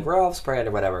brand or like Ralph's brand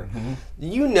or whatever.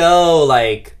 You know,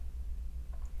 like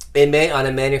on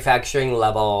a manufacturing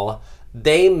level,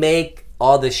 they make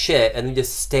all this shit and then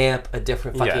just stamp a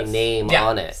different fucking Yes. name Yeah.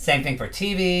 on it. Same thing for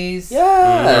TVs.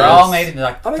 Yeah, They're all made in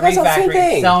like Oh my three God, it's the same factories.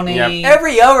 thing. Sony. Yep.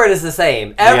 Every yogurt is the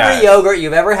same. Every Yes. yogurt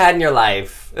you've ever had in your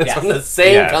life is Yes. from the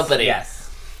same Yes. company. Yes.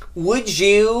 Would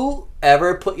you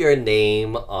ever put your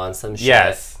name on some shit?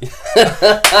 Yes.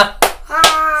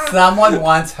 Someone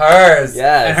wants hers.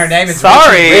 Yes. And her name is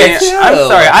Sorry, Richie Rich. I'm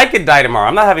sorry. I could die tomorrow.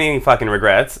 I'm not having any fucking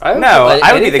regrets. I would No, put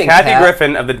I would be the anything, Kathy Pat.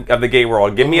 Griffin of the gay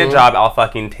world. Give me a job, I'll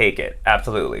fucking take it.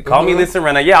 Absolutely. Call me Lisa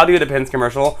Rinna. Yeah, I'll do a Depends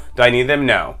commercial. Do I need them?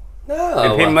 No.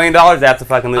 And pay $1 million. That's a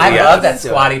fucking I yes. love that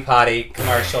Squatty Potty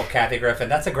commercial, Kathy Griffin.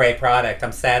 That's a great product.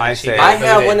 I'm sad that I she say- got I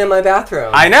have booted. one in my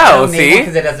bathroom. I I know. don't need See,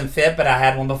 because it doesn't fit, but I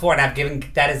had one before, and I've given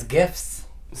that as gifts.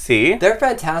 see. They're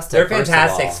fantastic. They're first of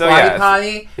fantastic. all. So, Squatty yes.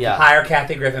 Potty, Yeah. hire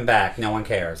Kathy Griffin back. No one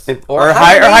cares. Or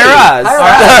hire us.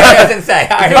 Hire I didn't say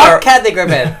hire her. Fuck Kathy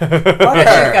Griffin. Fuck She's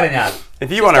her. got enough.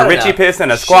 If you want a got Richie enough. piss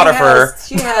and a squatter fur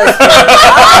She has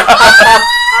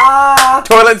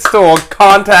toilet stool,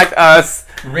 contact us.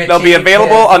 Richie They'll be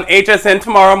available Piss. on HSN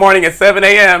tomorrow morning at 7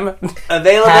 a.m.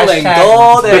 available in Hashtag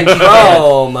gold and Richie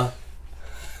chrome.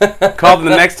 Call in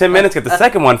the next 10 minutes, get the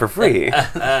second one for free.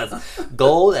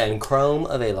 Gold and chrome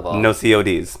available. No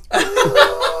CODs.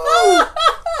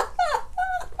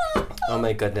 Oh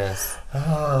my goodness.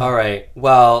 All right.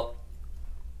 Well,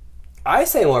 I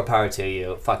say more power to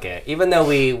you. Fuck it. Even though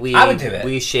we I would do it.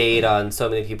 we shade on so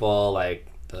many people like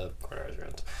the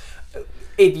Kardashians.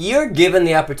 If you're given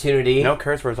the opportunity, No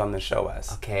curse words on this show,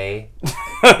 Wes. okay.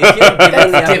 If you're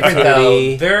given the That's different though.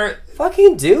 opportunity, There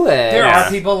fucking do it. are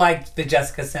people like the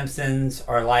Jessica Simpsons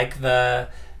or like the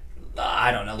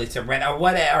I don't know, Lisa Brent or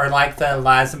what, or like the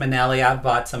Liza Minnelli. I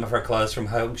bought some of her clothes from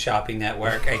Home Shopping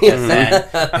Network.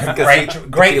 HSN.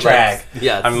 great drag.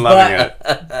 Yes. I'm loving it.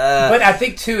 But I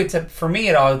think too, for me,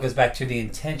 it all goes back to the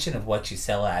intention of what you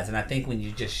sell as. And I think when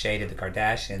you just shaded the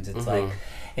Kardashians, it's like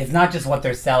it's not just what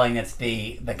they're selling; it's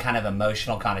the kind of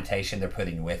emotional connotation they're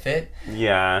putting with it.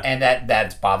 Yeah. And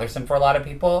that's bothersome for a lot of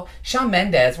people. Shawn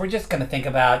Mendes, we're just going to think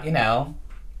about,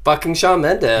 Fucking Shawn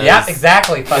Mendes. yeah,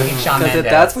 exactly. Fucking Shawn Mendes. Because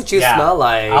if that's what you smell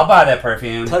like, I'll buy that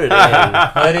perfume. put it in.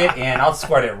 Put it in. I'll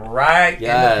squirt it right in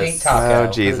the pink taco.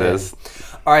 Oh, Jesus.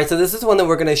 All right, so this is one that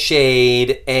we're going to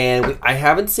shade, and I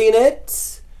haven't seen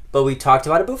it, but we talked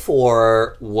about it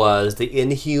before, was the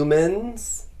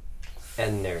Inhumans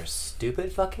and their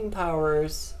stupid fucking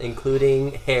powers,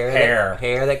 including hair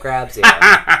that grabs you.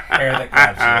 Hair that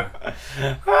grabs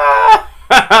you.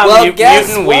 Well, guess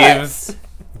Mutant what? weaves.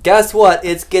 Guess what?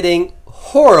 It's getting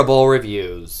horrible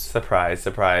reviews. Surprise,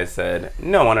 surprise, said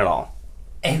no one at all.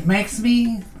 It makes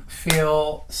me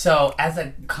feel so as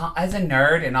a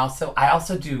nerd, and I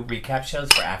also do recap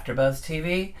shows for AfterBuzz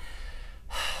TV,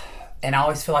 and I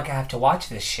always feel like I have to watch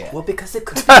this shit. Well, because it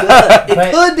could be good.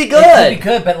 It could be good. It could be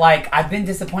good, but like I've been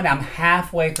disappointed. I'm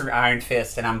halfway through Iron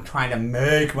Fist, and I'm trying to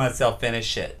make myself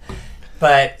finish it.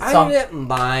 But I didn't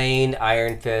mind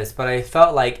Iron Fist, but I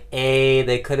felt like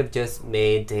they could have just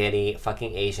made Danny a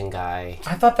fucking Asian guy.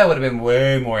 I thought that would have been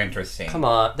way more interesting. Come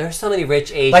on, there's so many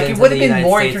rich Asians. Like it would have in the been United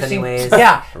more States interesting. anyways.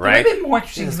 Yeah, it would Right? have been more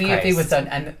interesting Jesus to me if he was Christ.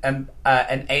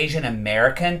 an Asian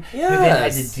American who then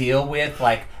had to deal with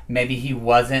like maybe he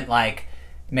was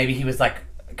like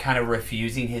kind of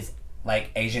refusing his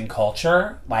like Asian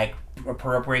culture, like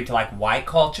appropriate to like white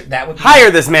culture. That would be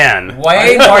Hire this man.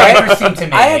 way more interesting to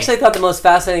me. I actually thought the most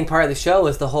fascinating part of the show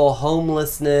was the whole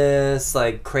homelessness,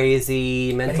 like crazy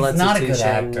But mental he's not a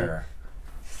institution. good actor.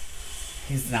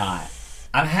 He's not.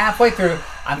 I'm halfway through.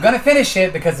 I'm gonna finish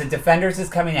it because the Defenders is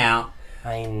coming out.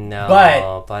 I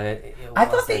know, But it I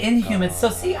thought the wasn't Inhumans. good. So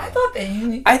see, I thought the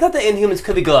Inhumans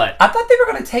could be good. I thought they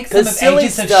were gonna take some Because of silly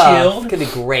Agents of stuff Shield. could be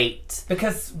great.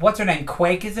 Because what's her name?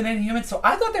 Quake is an Inhuman, so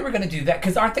I thought they were going to do that.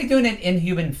 Because aren't they doing an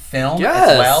Inhuman film Yes,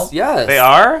 as well? yes. They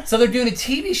are? So they're doing a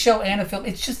TV show and a film.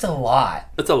 It's just a lot.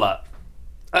 It's a lot.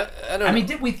 I don't I mean,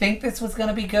 did we think this was going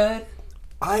to be good?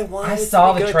 I wanted I it to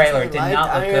saw be the good trailer. because It I did not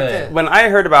liked look Iron good. Fist. When I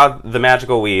heard about the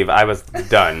magical weave, I was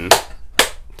done.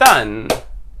 Done.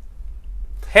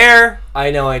 Hair.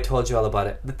 I know I told you all about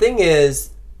it. The thing is,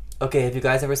 okay, have you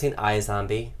guys ever seen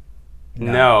iZombie?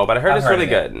 No, but I heard I've it's heard really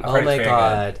of it. good. I've Oh heard my it's very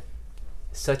god.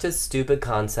 Such a stupid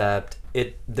concept.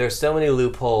 There's so many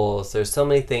loopholes. There's so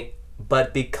many things.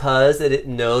 But because it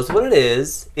knows what it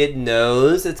is, it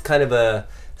knows it's kind of a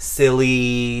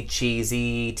silly,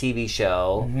 cheesy TV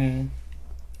show. Mm-hmm.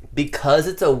 Because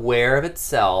it's aware of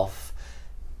itself.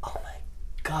 Oh my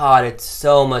god, it's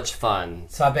so much fun.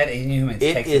 So I bet Inhumans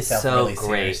It takes is itself so really great.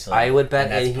 seriously. I would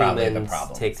bet and that's probably the Inhumans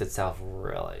problem. takes itself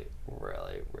really,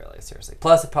 really, really seriously.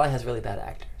 Plus, it probably has really bad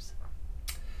actors.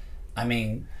 I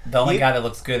mean, the only guy that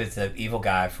looks good is the evil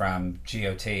guy from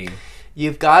GOT.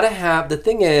 You've got to have... The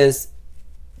thing is,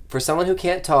 for someone who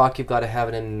can't talk, you've got to have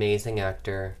an amazing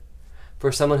actor.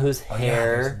 For someone whose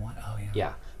hair...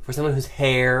 Yeah. For someone whose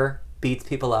hair beats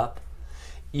people up,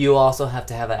 you also have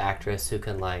to have an actress who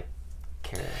can, like,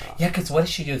 carry it off. Yeah, because what does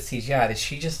she do with CGI? Does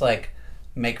she just, like,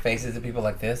 make faces at people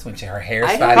like this when her hair's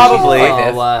I spotty? Probably.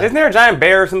 know. Isn't there a giant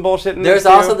bear or some bullshit in There's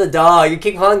this also too? the dog. You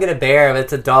keep calling it a bear, but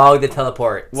it's a dog that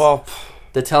teleports. Well,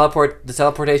 The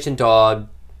teleportation dog.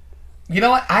 You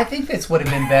know what? I think this would have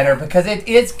been better because it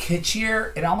is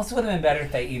kitschier. It almost would have been better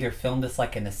if they either filmed this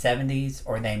like in the 70s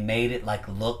or they made it like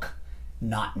look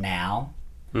not now.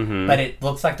 Mm-hmm. But it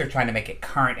looks like they're trying to make it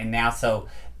current and now, so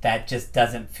that just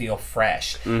doesn't feel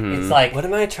fresh. It's like What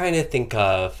am I trying to think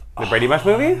of? the Brady Bunch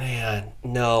movie? Man,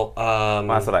 no. Well,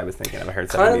 that's what I was thinking of. I heard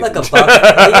Kind of 70s. like a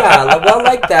Buffy. Yeah, well,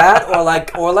 like that,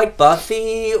 or like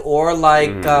Buffy, or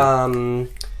like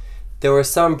there was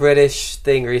some British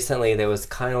thing recently that was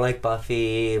kind of like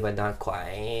Buffy, but not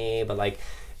quite. But like,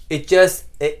 it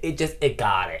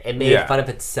got it. It made fun of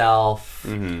itself.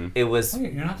 It was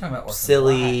you're not talking about Orphan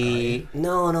silly. Black, are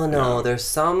you? No. There's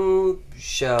some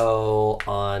show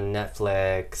on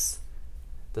Netflix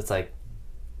that's like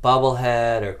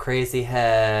Bubblehead or Crazy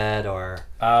Head or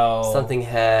something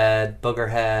head, booger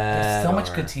head. There's so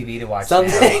much good TV to watch.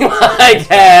 Something like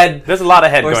head. There's a lot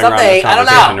of head or going around in this I don't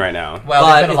conversation know. right now. Well,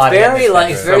 But there's been a lot it's of very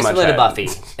head it's very So much similar to head.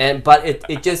 Buffy, but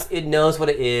it just it knows what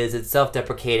it is. It's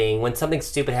self-deprecating. When something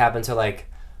stupid happens, they're like,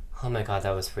 "Oh my god,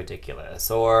 that was ridiculous,"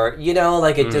 or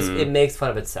like it just it makes fun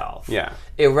of itself. Yeah.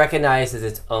 It recognizes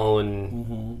its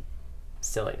own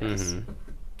silliness.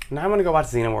 Now I'm gonna go watch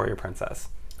Xena Warrior Princess.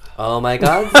 Oh my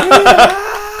god!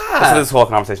 That's what this whole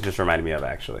conversation just reminded me of,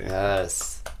 actually.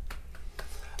 Yes.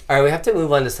 All right, we have to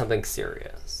move on to something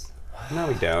serious. No,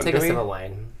 we don't. Take Do a we? sip of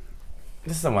wine.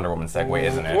 This is a Wonder Woman segue,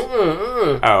 isn't it?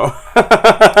 Mm-mm.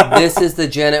 Oh. This is the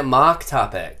Janet Mock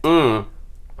topic.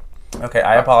 Okay,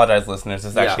 I apologize, listeners.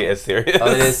 This actually is serious.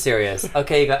 Oh, it is serious.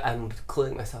 Okay, I'm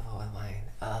cooling myself off with wine.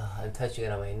 I'm touching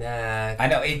it on my neck. I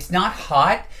know it's not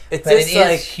hot, It's but it just, is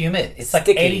like, humid. It's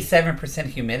sticky. like 87%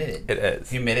 humidity. It is.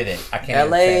 Humidity. I can't.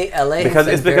 LA Because has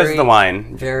it's been because of the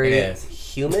wine. Very It is.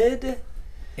 humid.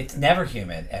 It's never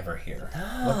humid ever here.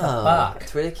 What the Oh, fuck?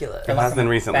 it's ridiculous. It has been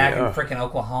recently. Back in Ugh. freaking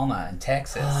Oklahoma and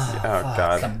Texas. Oh,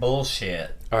 God. Some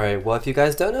bullshit. All right. Well, if you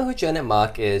guys don't know who Janet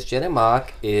Mock is, Janet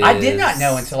Mock is. I did not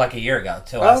know until like a year ago.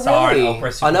 Till I saw her really? on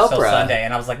Oprah Super On Soul Oprah. Sunday,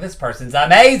 and I was like, "This person's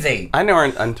amazing." I know her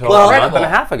until Well, a month and a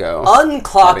half ago.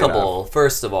 Unclockable,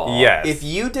 first of all. Yes. If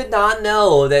you did not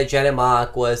know that Janet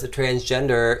Mock was a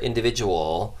transgender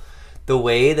individual, the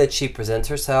way that she presents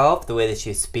herself, the way that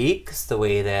she speaks, the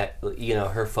way that,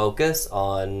 her focus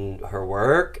on her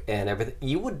work and everything,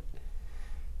 you would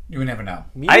never know.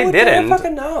 I never didn't.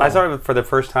 fucking know. I saw her for the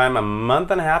first time a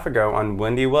month and a half ago on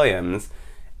Wendy Williams,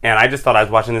 and I just thought I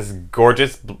was watching this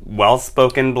gorgeous,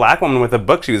 well-spoken black woman with a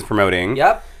book she was promoting.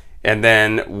 Yep. And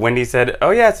then Wendy said,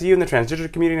 "Oh yeah, it's you in the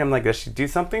transgender community." I'm like, "Does she do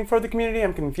something for the community?"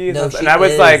 I'm confused. No, and she I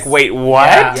was is. like, "Wait, what?"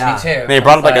 Yeah, me too. And they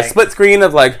brought up like a split screen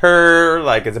of like her,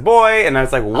 like as a boy, and I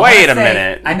was like, "Wait a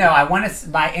minute." I know. I want to.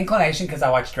 My inclination, because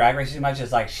I watch Drag Race too much,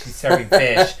 is like she's serving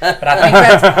fish. But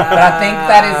I think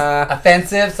that is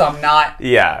offensive. So I'm not.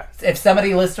 Yeah. If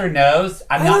somebody listener knows,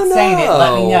 I'm I not don't saying it.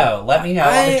 Let me know. know. Let me know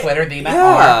on the Twitter, the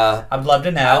yeah. I'd love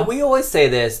to know. We always say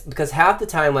this because half the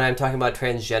time when I'm talking about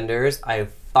transgenders, I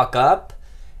fuck up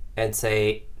and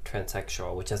say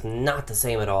transsexual, which is not the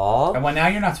same at all. And well, now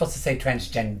you're not supposed to say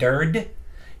transgendered.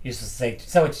 You're supposed to say,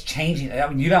 so it's changing. I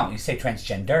mean, you don't. You say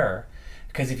transgender.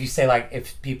 Because if you say, like,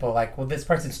 if people are like, well, this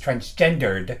person's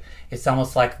transgendered, it's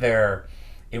almost like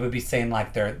it would be saying,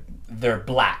 like, they're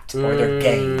blacked or they're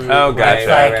gay. Oh, gotcha. It's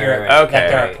like that Okay.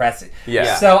 they're oppressive.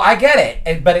 Yeah. So I get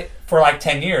it. But for like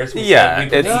 10 years, we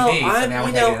said we it's- TV, so now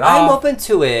we're taking it I'm off. open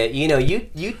to it. You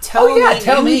tell Oh, yeah, me.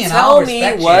 tell me you and tell I'll me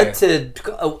respect what you.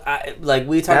 to. Like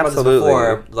we talked Absolutely.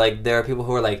 about this before. Like there are people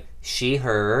who are like she,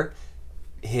 her,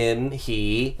 him,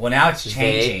 he. Well, now it's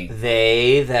changing.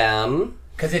 They, them.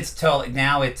 Because it's totally,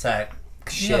 now it's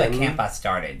you know that Shim. camp I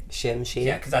started. Shim, she.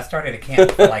 Yeah, because I started a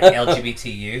camp for like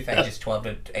LGBT youth, ages 12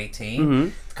 to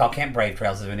 18. It's called Camp Brave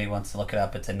Trails. If anyone wants to look it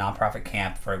up, it's a nonprofit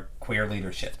camp for queer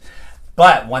leadership.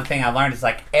 But one thing I learned is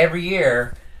like every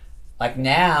year, like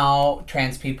now,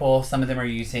 trans people, some of them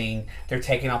they're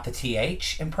taking off the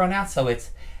TH in pronouns, so it's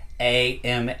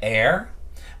AMR,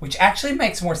 which actually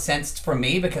makes more sense for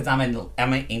me because I'm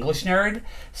an English nerd.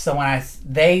 So when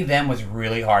they, them was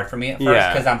really hard for me at first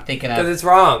Yeah. because I'm thinking of... Because it's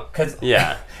wrong.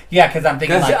 Yeah. Yeah, because I'm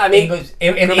thinking 'Cause, like I mean, English.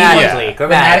 In grammatically, English,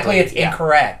 grammatically, it's yeah.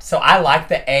 incorrect. So I like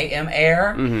the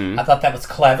AMR. I thought that was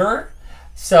clever.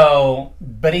 So,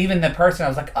 but even the person, I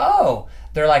was like, oh,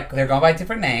 they're going by a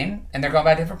different name and they're going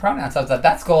by different pronouns. So I was like,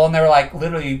 that's cool. And they were like,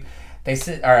 literally, they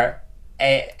said, or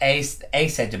A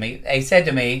said to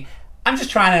me, I'm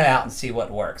just trying it out and see what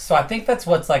works. So I think that's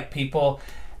what's like people.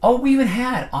 Oh, we even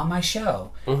had on my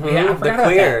show. I forgot The about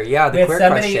queer, that. yeah, the we had queer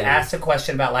somebody question. asked a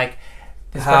question about like.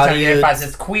 This How person do you- identifies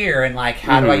as queer, and like,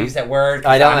 how do I use that word? 'Cause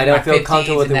I don't- I'm I in don't my feel 50s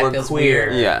comfortable with and the that word feels queer.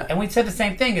 weird. Yeah. And we said the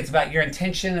same thing. It's about your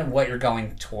intention and what you're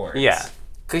going towards. Yeah.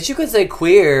 Because you could say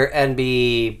queer and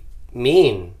be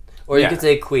mean. Or you Yeah. could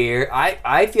say queer.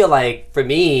 I feel like, for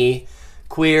me,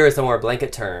 queer is a more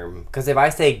blanket term. Because if I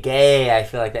say gay, I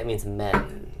feel like that means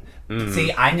men.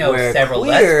 See, I know Where several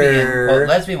queer-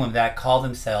 lesbian women that call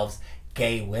themselves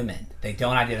gay women. They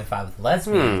don't identify with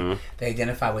lesbian. They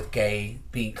identify with gay,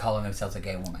 calling themselves a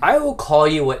gay woman. I will call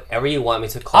you whatever you want me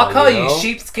to call you. I'll call you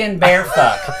sheepskin bear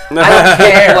fuck. I don't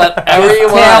care. Whatever Just you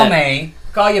tell want. me.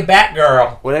 Call you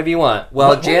Batgirl. Whatever you want. Well,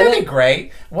 Wouldn't that be Janet...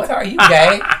 great? What are you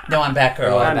gay? No, I'm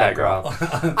Batgirl. I'm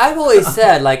Batgirl. I've always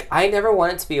said, like, I never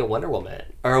wanted to be a Wonder Woman.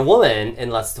 Or a woman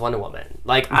unless it's Wonder Woman.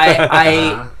 Like,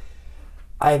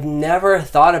 I've never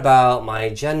thought about my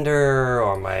gender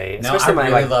or my... No, especially I my,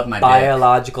 really like, love my dick.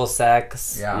 biological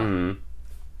sex. Yeah.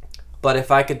 But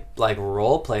if I could like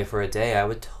role play for a day, I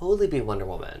would totally be Wonder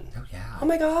Woman. Oh yeah. Oh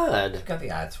my god. I've got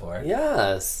the odds for it.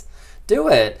 Yes. Do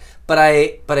it. But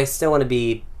I still want to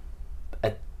be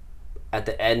at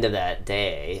the end of that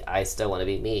day, I still want to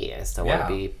be me. I still want to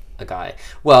be a guy.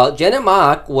 Well, Janet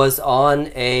Mock was on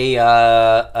a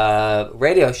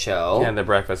radio show. Yeah, The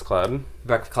Breakfast Club.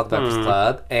 Called The Breakfast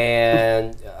Club.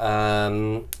 And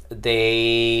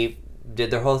they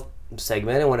did their whole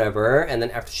segment and whatever. And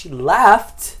then after she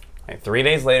left... Like 3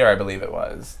 days later, I believe it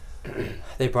was.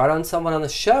 They brought on someone on the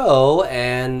show,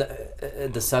 and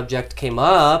the subject came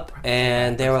up,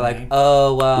 and they were like,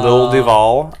 "Oh, well." Lil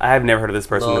Duval. I have never heard of this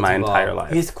person in my Duval. entire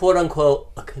life. He's quote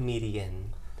unquote a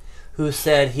comedian who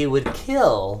said he would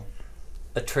kill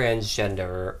a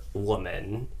transgender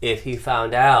woman if he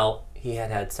found out he had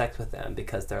had sex with them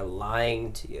because they're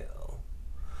lying to you.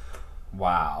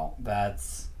 Wow,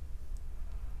 that's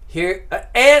here.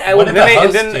 And I What would. did the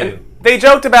host do? They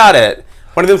joked about it.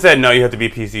 One of them said, "No, you have to be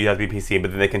PC. You have to be PC,"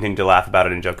 but then they continued to laugh about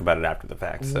it and joke about it after the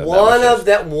fact. So One of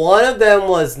them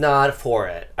was not for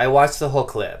it. I watched the whole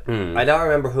clip. I don't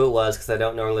remember who it was because I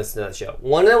don't normally listen to that show.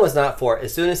 One of them was not for it.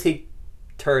 As soon as he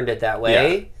turned it that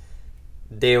way,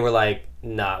 they were like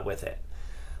not with it.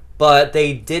 But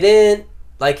they didn't.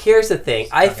 Like, here's the thing.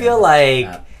 I feel like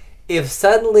if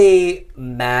suddenly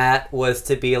Matt was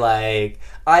to be like,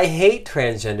 "I hate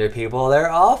transgender people. They're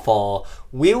awful,"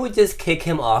 we would just kick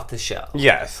him off the show.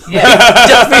 Yes. yeah.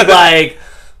 Just be like,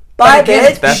 "Bye,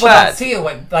 Again, bitch." people don't see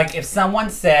it. Like if someone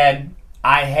said,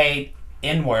 "I hate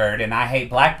N-word and I hate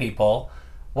black people,"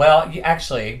 well, you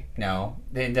actually no.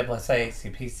 The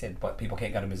NAACP said what people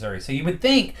can't go to Missouri, so you would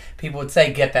think people would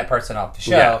say, "Get that person off the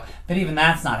show," Yeah. but even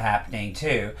that's not happening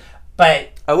too. But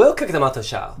I will kick them off the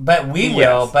show. But we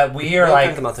will. Yes. But we are We'll like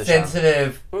kick them off the show.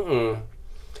 sensitive.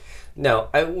 No,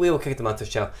 we will kick them off the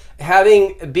show.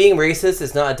 Being racist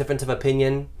is not a difference of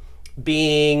opinion.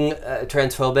 Being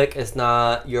transphobic is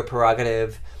not your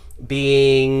prerogative.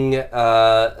 Being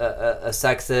a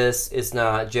sexist is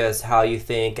not just how you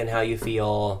think and how you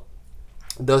feel.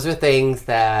 Those are things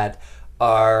that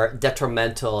are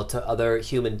detrimental to other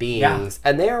human beings,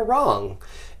 and they are wrong.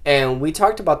 And we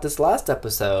talked about this last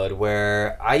episode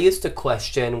where I used to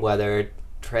question whether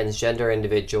transgender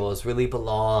individuals really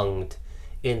belonged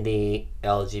in the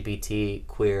LGBT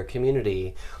queer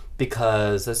community,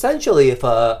 because essentially if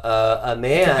a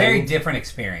man... It's a very different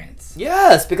experience.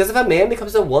 Yes, because if a man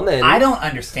becomes a woman... I don't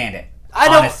understand it. I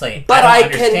don't, honestly, but I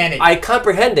don't understand it. I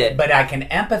comprehend it. But I can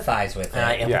empathize with it. And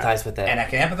I empathize with it. And I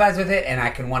can empathize with it, and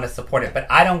I can want to support it. But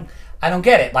I don't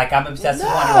get it. Like, I'm obsessed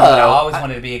with Wonder No. Woman. I always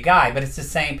wanted to be a guy, but it's the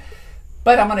same.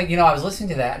 But I'm gonna, I was listening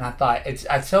to that, and I thought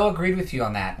I so agreed with you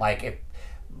on that. Like,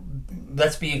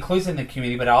 let's be inclusive in the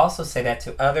community, but I also say that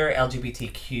to other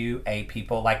LGBTQA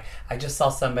people. Like, I just saw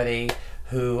somebody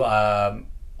who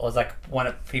was like one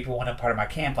part of my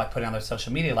camp, like putting on their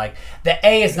social media, like the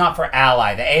A is not for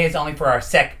ally. The A is only for our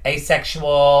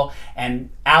asexual, and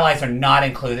allies are not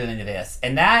included into this.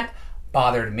 And that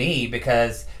bothered me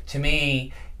because to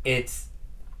me, it's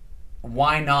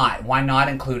why not? Why not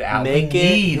include allies? Make we it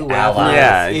need whoever. allies.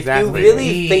 Yeah, If exactly. you We really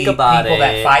need think about people it,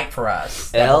 that fight for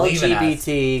us, that believe in us.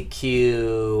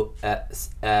 LGBTQS,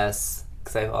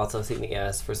 because I've also seen the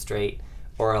S for straight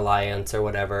or alliance or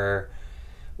whatever.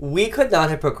 We could not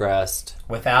have progressed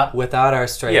without our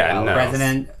straight allies. no.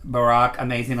 President Barack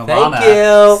Amazing Thank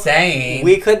Obama you. saying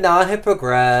We could not have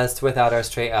progressed without our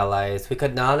straight allies. We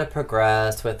could not have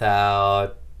progressed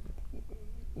without,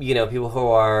 people who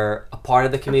are a part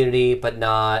of the community but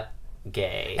not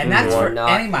gay. and that's Or for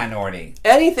not any minority.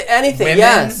 anything. Women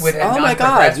Yes. would have Oh not my God.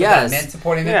 progressed without Yes. men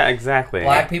supporting them. Yeah, exactly.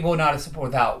 Black people would not have support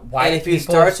without white And if you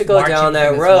people start to go marching down for that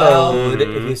them as well. road, if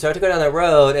you start to go down that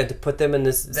road and to put them in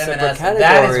this Them separate and us, category,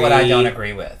 that is what I don't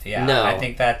agree with. Yeah, No. I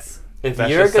think that's If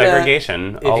That's you're just gonna,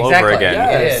 segregation all exactly, over again. yeah.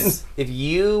 It yes, is. if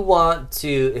you want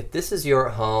to, if this is your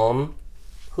home,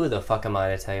 who the fuck am I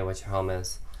to tell you what your home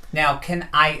is? now.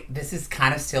 This is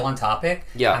kind of still on topic.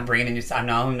 Yeah. I'm bringing a new. I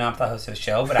know I'm not the host of the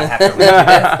show, but I have to read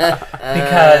this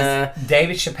because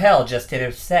David Chappelle just did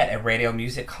a set at Radio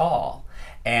Music Hall.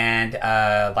 And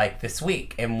like this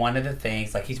week, and one of the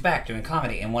things, like he's back doing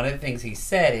comedy, and one of the things he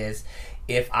said is,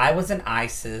 if I was in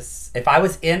ISIS in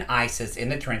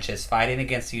the trenches fighting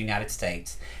against the United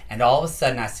States, and all of a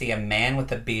sudden I see a man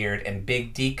with a beard and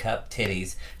big D-cup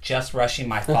titties just rushing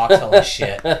my foxhole of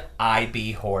shit, I'd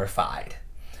be horrified.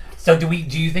 So do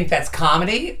you think that's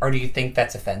comedy, or do you think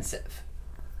that's offensive?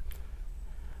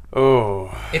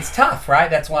 Oh. It's tough, right?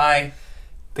 That's why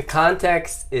The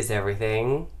context is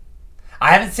everything.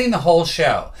 I haven't seen the whole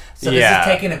show. So this Yeah. is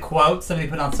taking a quote somebody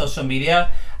put on social media.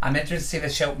 I'm interested to see the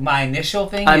show. My initial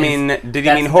thing I is... mean, did you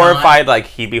that's mean not- horrified like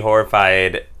he'd be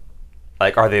horrified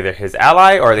like, are they his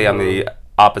ally or are they on the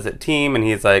opposite team? And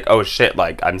he's like, oh shit,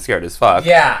 like, I'm scared as fuck.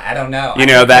 Yeah, I don't know. You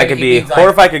know, that could be,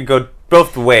 Horrify could go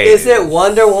both ways. Is it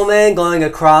Wonder Woman going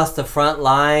across the front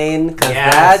line? Because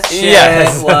that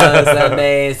shit was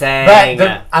amazing.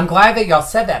 But I'm glad that y'all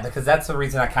said that, because that's the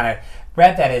reason I kind of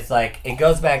read that. Is like, it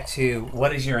goes back to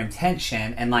what is your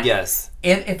intention, and like,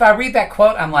 if I read that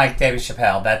quote, I'm like, David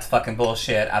Chappelle, that's fucking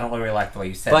bullshit. I don't really like the way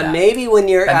you said that. But maybe when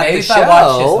you're at the show, if I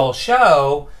watched his whole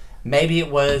show, maybe it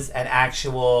was an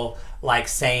actual, like,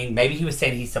 saying, maybe he was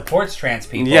saying he supports trans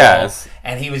people. Yes.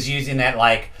 And he was using that,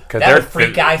 like, that would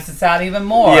freak ISIS out even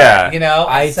more. Yeah. You know?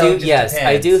 I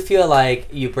do feel like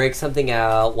you break something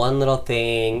out, one little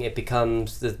thing, it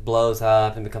blows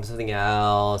up and becomes something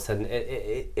else, and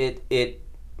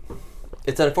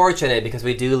it's unfortunate because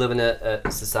we do live in a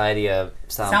society of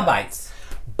sound bites.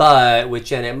 But with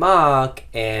Janet Mock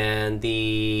and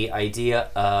the idea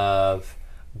of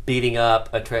beating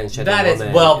up a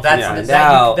transgender woman,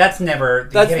 that's never a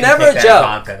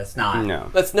joke. That's not. No.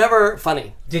 That's never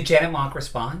funny. Did Janet Mock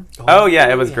respond? Oh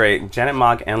yeah, it was great. Janet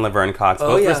Mock and Laverne Cox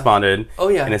both responded. Oh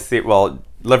yeah.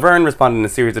 Laverne responded in a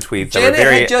series of tweets. Janet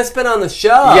had just been on the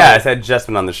show. Yes, had just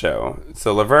been on the show.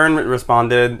 So Laverne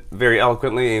responded very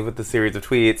eloquently with the series of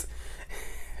tweets,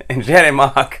 and Janet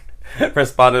Mock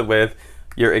responded with,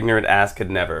 "Your ignorant ass could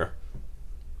never."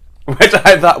 Which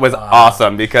I thought was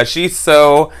awesome, because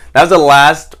that was the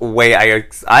last way I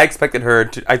expected her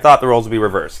to. I thought the roles would be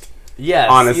reversed.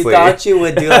 Yes, honestly. You thought you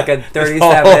would do like a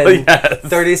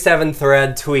 37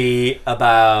 thread tweet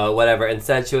about whatever.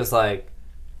 Instead, she was like,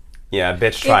 "Yeah,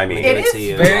 bitch, try me." It is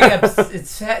very.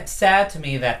 It's sad to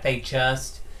me that they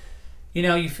just,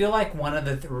 you feel like one of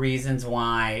the reasons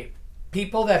why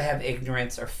people that have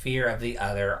ignorance or fear of the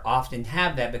other often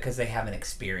have that because they haven't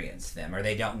experienced them or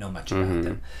they don't know much about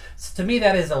them. So to me,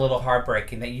 that is a little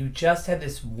heartbreaking that you just had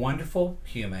this wonderful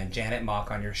human, Janet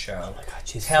Mock, on your show. Oh my God,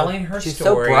 she's telling her she's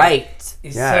story. So bright.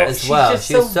 She's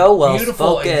so well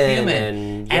beautiful spoken and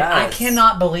human. And I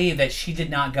cannot believe that she did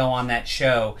not go on that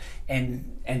show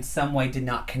and in some way did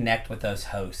not connect with those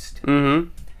hosts. Mm-hmm.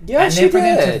 Yeah, and she then for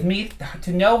them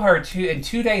to know her and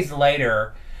 2 days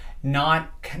later, not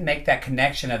make that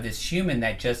connection of this human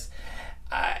that just,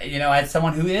 as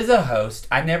someone who is a host,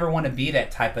 I never want to be that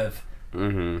type of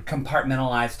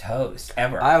compartmentalized host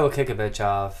ever. I will kick a bitch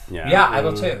off. Yeah, I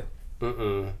will too.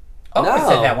 Oprah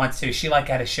said that once too. She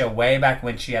had a show way back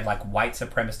when she had like white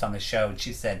supremacist on the show, and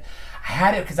she said, I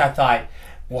had it because I thought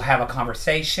we'll have a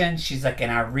conversation. She's like, and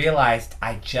I realized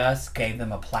I just gave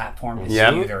them a platform to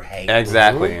spew their hate.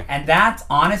 Exactly. And that's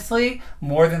honestly,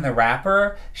 more than the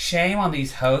rapper, shame on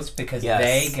these hosts because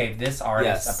they gave this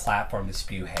artist a platform to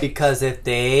spew hate. Because if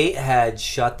they had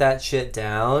shut that shit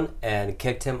down and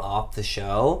kicked him off the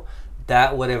show,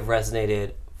 that would have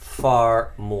resonated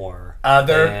far more.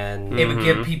 It would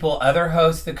give other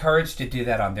hosts the courage to do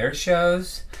that on their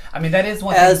shows. I mean, that is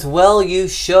one thing. As well you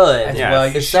should.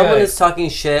 If someone is talking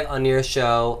shit on your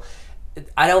show,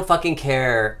 I don't fucking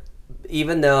care.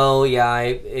 Even though,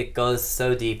 it goes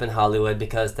so deep in Hollywood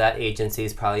because that agency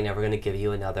is probably never going to give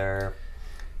you another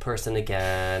person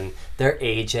again. Their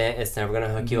agent is never going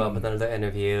to hook you up with another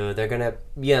interview. They're going to,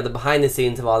 the behind the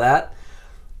scenes of all that.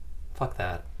 Fuck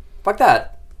that. Fuck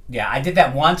that. Yeah, I did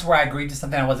that once where I agreed to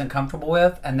something I wasn't comfortable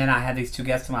with, and then I had these two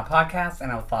guests on my podcast, and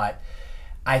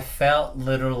I felt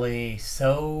literally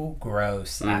so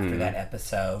gross after that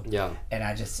episode. Yeah. And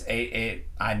I just, I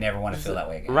never want to feel that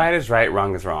way again. Right is right,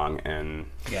 wrong is wrong, and...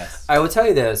 Yes. I will tell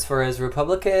you this, for as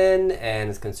Republican and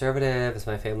as conservative as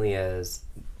my family is,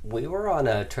 we were on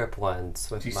a trip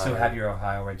once with Do you still have your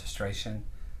Ohio registration?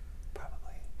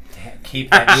 Probably. Damn,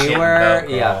 keep that shit in boat, girl.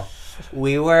 Yeah.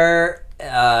 We were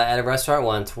at a restaurant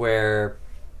once where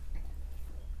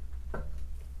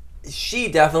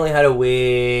she definitely had a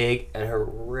wig and her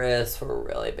wrists were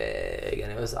really big,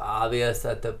 and it was obvious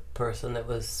that the person that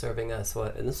was serving us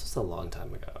and this was a long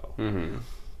time ago.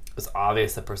 It was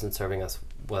obvious the person serving us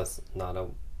was not a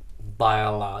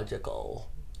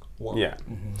biological woman. Yeah.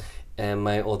 And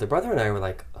my older brother and I were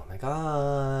like, oh my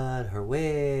God, her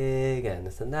wig and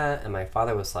this and that. And my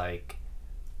father was like,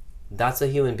 that's a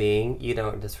human being. You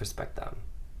don't disrespect them.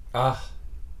 Ugh.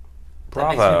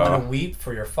 Bravo. That makes me want to weep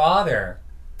for your father.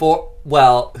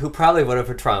 Who probably voted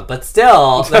for Trump. But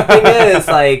still, the thing is,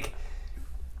 like,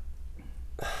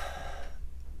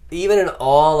 even in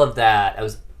all of that, I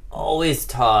was always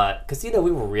taught, because,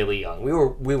 we were really young. We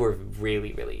were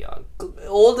really, really young.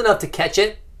 Old enough to catch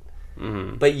it,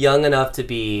 but young enough to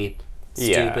be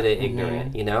stupid and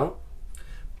ignorant,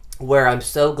 Where I'm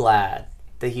so glad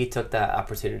that he took that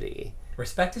opportunity.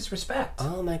 Respect is respect.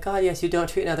 Oh my God, yes, you don't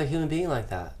treat another human being like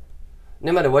that.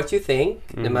 No matter what you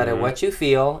think, no matter Mm-hmm. what you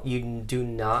feel, you do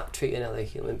not treat another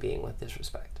human being with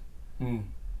disrespect. Mm.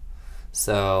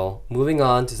 So, moving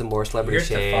on to some more celebrity Here's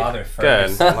the shade. father Good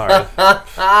first. Lord. Way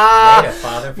to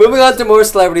father Moving on first. to more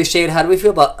celebrity shade. How do we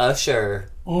feel about Usher?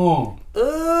 Ooh.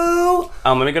 Ooh.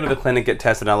 Let me go to the clinic, get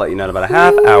tested, and I'll let you know in about a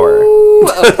half hour. Ooh,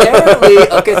 apparently.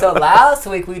 Okay, so last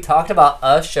week we talked about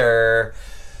Usher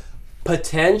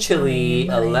potentially,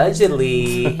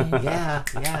 allegedly,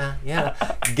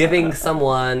 giving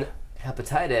someone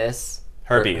hepatitis.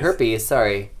 Herpes. Herpes,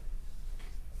 sorry.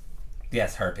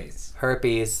 Yes, herpes.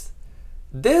 Herpes.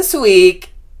 This week,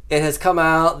 it has come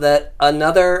out that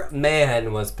another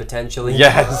man was potentially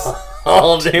Yes.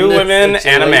 involved in Two this women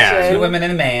and a man. situation. Two women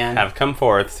and a man. Have come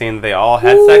forth, saying they all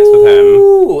had sex with him.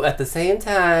 Ooh, at the same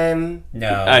time.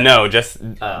 No. No, just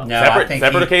Oh. No, I separate think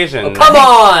separate he- occasions. Come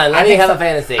on! I Let me think have so. a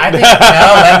fantasy. I think, no,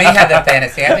 let me have the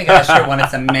fantasy. I think Usher wanted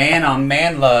some man on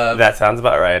man love. That sounds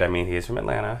about right. I mean, he's from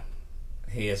Atlanta.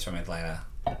 He is from Atlanta.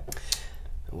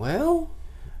 Well,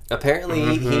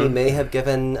 apparently he may have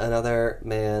given another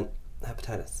man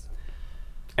hepatitis.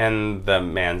 And the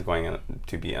man's going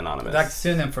to be anonymous. Like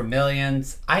suing them for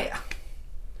millions.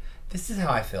 This is how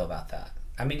I feel about that.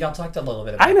 I mean, y'all talked a little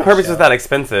bit about I know the herpes show, is that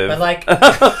expensive. but like,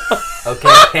 Okay,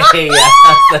 yes, thank you.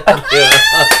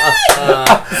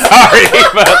 Sorry,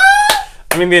 but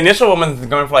I mean, the initial woman's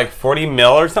going for like 40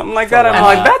 mil or something like that. I'm a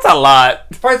like, lot. that's a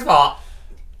lot. first of all,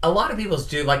 a lot of people's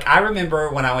do. Like, I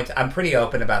remember when I went to, I'm pretty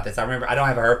open about this. I remember I don't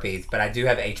have herpes, but I do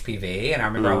have HPV. And I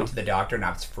remember I went to the doctor and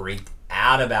I was freaked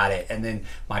out about it. And then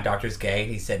my doctor's gay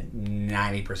and he said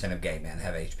 90% of gay men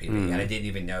have HPV. And I didn't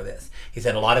even know this. He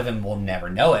said a lot of them will never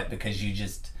know it because you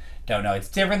just don't know. It's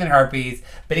different than herpes.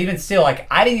 But even still, like,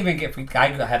 I didn't even get freaked. I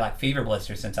had like fever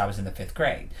blisters since I was in the 5th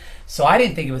grade. So I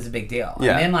didn't think it was a big deal.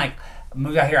 Yeah. And then, like,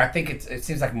 moved out here, I think it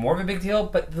seems like more of a big deal.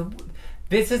 But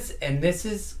this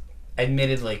is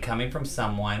admittedly coming from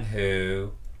someone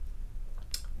who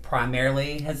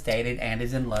primarily has dated and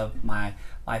is in love. My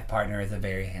life partner is a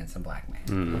very handsome black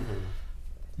man.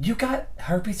 You got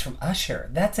herpes from Usher.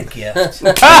 That's a gift. You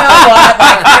know what? Like,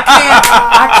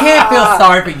 I can't feel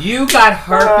sorry for you. You got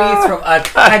herpes from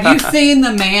Usher. Have you seen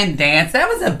the man dance? That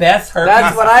was the best herpes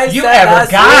That's what I you said ever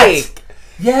last got. week.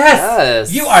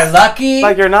 Yes. You are lucky.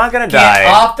 Like, you're not going to Get die.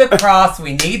 off the cross.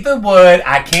 We need the wood.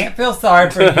 I can't feel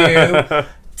sorry for you.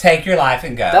 Take your life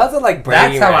and go. That's what, like,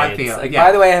 bragging That's how I rights. feel. Like, Yeah.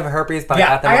 by the way, I have herpes, but Yeah, I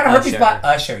got them I got with herpes Usher. by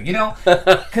Usher. You know,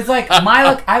 because like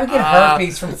I would get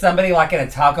herpes from somebody like in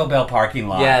a Taco Bell parking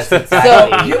lot. Yes, So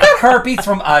exactly. you got herpes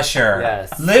from Usher.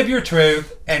 Yes. Live your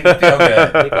truth and feel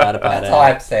good. Be glad about That's it. all I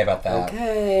have to say about that.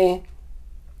 Okay.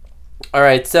 All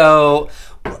right, so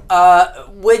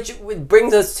which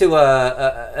brings us to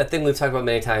a thing we've talked about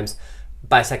many times,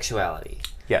 bisexuality.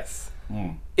 Yes.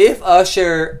 If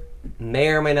Usher may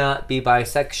or may not be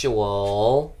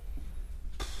bisexual,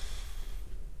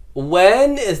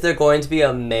 when is there going to be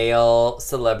a male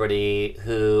celebrity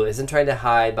who isn't trying to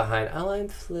hide behind, oh, I'm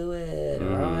fluid,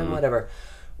 or oh, I'm whatever?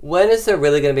 When is there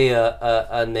really going to be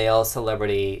a male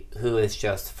celebrity who is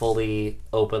just fully,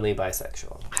 openly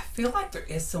bisexual? I feel like there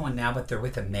is someone now, but they're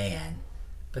with a man,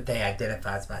 but they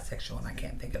identify as bisexual, and I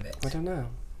can't think of it. I don't know.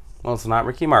 Well, it's not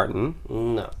Ricky Martin.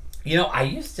 No. You know, I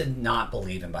used to not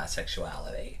believe in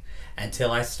bisexuality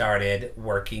until I started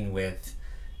working with,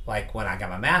 like, when I got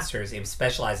my master's, it was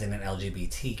specializing in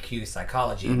LGBTQ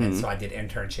psychology. And then so I did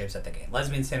internships at the Gay and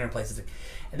Lesbian Center and places.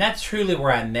 And that's truly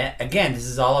where I met. Again, this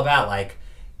is all about, like,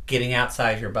 getting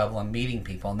outside of your bubble and meeting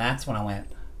people. And that's when I went,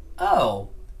 oh,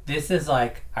 this is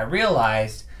like, I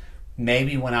realized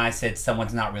maybe when I said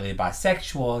someone's not really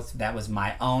bisexual, that was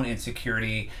my own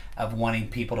insecurity of wanting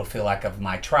people to feel like of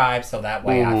my tribe, so that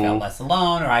way I felt less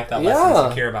alone, or I felt less Yeah.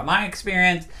 insecure about my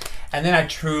experience. And then I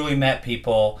truly met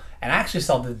people, and I actually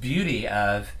saw the beauty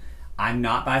of, I'm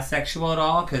not bisexual at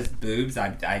all, because boobs,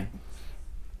 I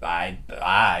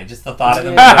just the thought of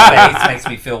them in my face makes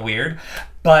me feel weird.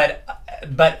 But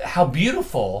how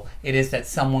beautiful it is that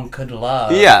someone could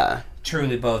love Yeah.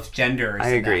 truly both genders. I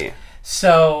and that. agree.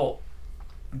 So,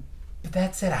 but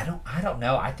that said, I don't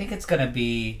know. I think it's gonna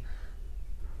be.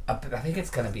 I think it's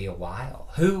gonna be a while.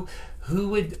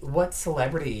 What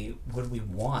celebrity would we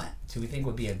want? Do we think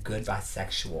would be a good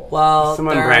bisexual? Well,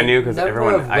 Someone there are brand new, 'cause a number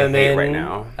everyone of I hate right women,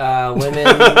 now. Women,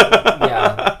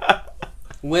 yeah.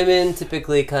 Women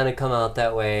typically kind of come out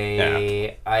that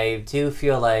way. I do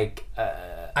feel like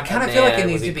I kind of feel like it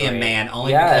needs to be a man,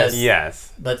 only because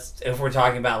Yes. if we're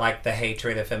talking about like the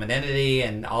hatred of femininity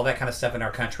and all that kind of stuff in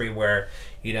our country, where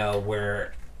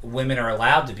where women are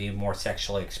allowed to be more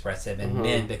sexually expressive and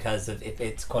men because of if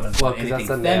it's quote unquote because anything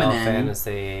that's a male feminine.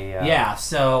 fantasy. Yeah,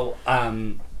 so I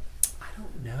don't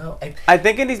No. I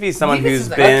think it needs to be someone Maybe who's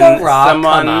this is been like The Rock,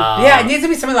 someone. come on. Yeah, it needs to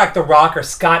be something like The Rock or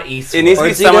Scott Eastwood. It needs to Or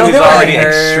be do you someone know who's who I already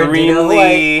heard-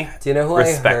 extremely Do you know who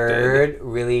respected. I heard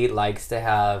really likes to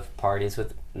have parties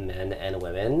with men and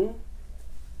women?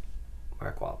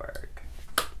 Mark Wahlberg.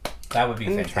 That would be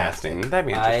Interesting. fantastic. That'd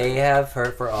be I interesting. have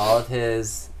heard for all of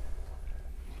his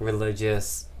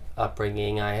religious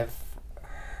upbringing, I have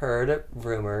heard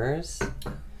rumors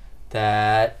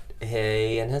that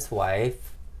he and his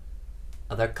wife,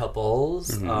 other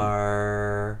couples, Mm-hmm.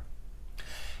 are.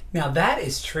 Now that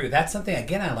is true. That's something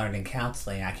again I learned in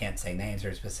counseling. I can't say names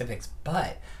or specifics,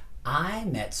 but I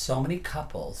met so many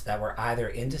couples that were either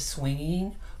into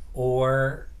swinging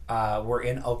or were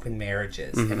in open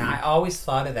marriages, and I always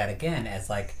thought of that again as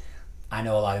like I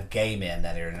know a lot of gay men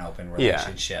that are in open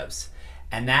relationships,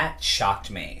 and that shocked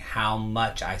me how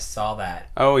much I saw that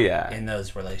Oh yeah. in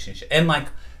those relationships, and like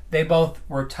they both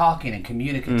were talking and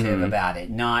communicative about it,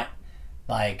 not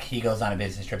like he goes on a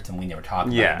business trip and we never talked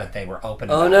about Yeah. it, but they were open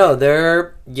Oh about no, it.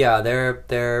 they're.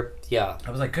 I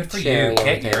was like, good for Sharing you, get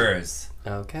everything. yours.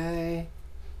 Okay.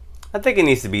 I think it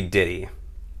needs to be Diddy.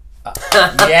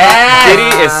 Yeah,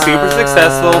 Diddy is super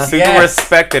successful, super yes.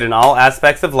 respected in all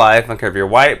aspects of life. I don't care if you're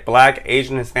white, black,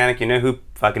 Asian, Hispanic. You know who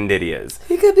fucking Diddy is.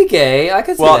 He could be gay. I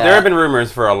could see Well, that. there have been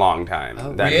rumors for a long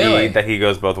time that really? he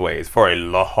goes both ways for a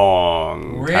long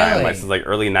time. Really? Like, this is like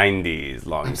early '90s,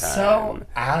 long time. so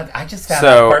I just found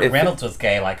So, out Burt if- Reynolds was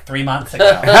gay like 3 months ago.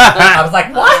 I was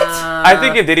like, what? I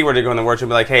think if Diddy were to go in the workshop and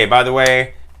be like, "Hey, by the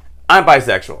way, I'm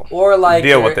bisexual," Or like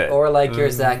Deal your, with it. Or like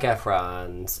your Zac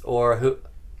Efron's, or who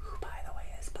by the way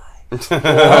is bi.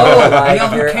 Oh, like you know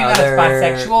who your came out as other,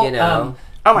 bisexual? you know.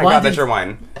 oh my god, London- that's your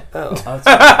wine.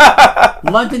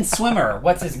 London Swimmer,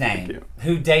 what's his name? you.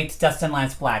 Who dates Dustin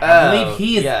Lance Black? I Oh, believe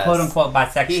he is yes. quote unquote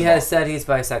bisexual. He has said he's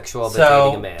bisexual, but So,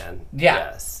 dating a man. yeah.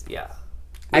 Yes. Yeah.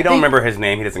 I don't think- remember his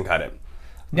name. He doesn't cut it.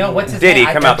 No, what's his Diddy,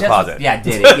 name? come out the closet. Yeah,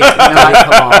 Diddy. Yeah, Like,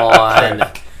 come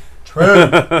on.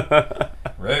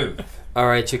 Rude. All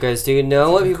right, you guys. Do you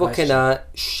know what people question. cannot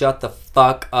shut the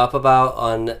fuck up about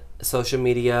on social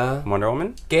media? Wonder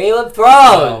Woman. Game of Oh,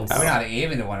 Thrones. we're not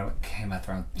even the one who came out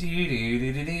from.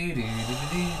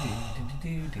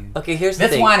 Okay, here's the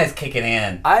This thing. wine is kicking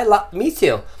in. Me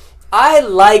too. I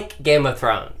like Game of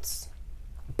Thrones,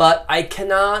 but I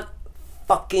cannot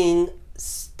fucking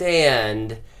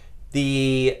stand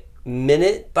the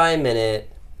minute by minute,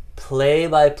 play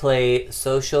by play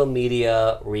social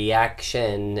media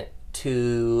reaction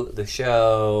to the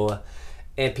show,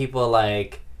 and people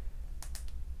like,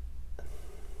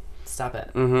 stop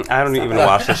it. I don't even it.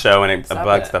 watch the show, and it Stop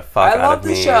bugs it. the fuck I out love of the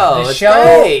me. show. The it's show,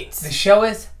 great. the show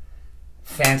is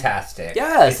fantastic.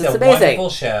 Yes, it's a amazing. wonderful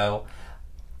show.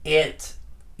 It,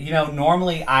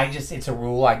 normally it's a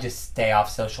rule. I just stay off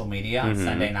social media on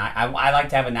Sunday night. I like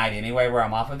to have a night anyway where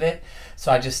I'm off of it,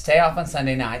 so I just stay off on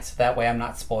Sunday night so that way I'm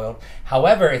not spoiled.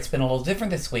 However, it's been a little different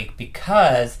this week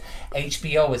because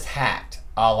HBO was hacked.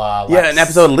 A la, Yeah, an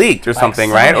episode leaked or like something,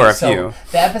 Sony. right? Or a So few.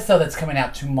 the episode that's coming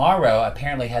out tomorrow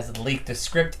apparently has leaked. The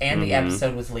script and the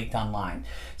episode was leaked online.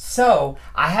 So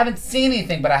I haven't seen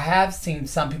anything, but I have seen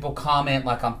some people comment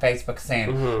like on Facebook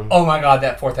saying, "Oh my god,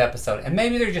 that 4th episode," and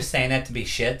maybe they're just saying that to be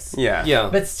shits. Yeah. Yeah.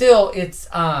 But still, it's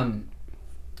I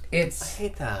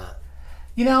hate that.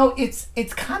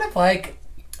 it's kind of like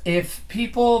if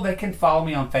people that can follow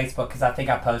me on Facebook because I think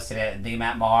I posted it, the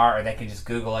Matt Marr, or they can just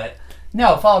Google it.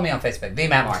 No, follow me on Facebook, the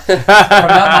Matt Marr. Promote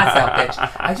myself,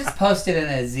 bitch. I just posted an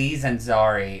Aziz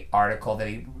Ansari article that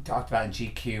he talked about in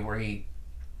GQ where he.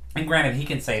 And granted, he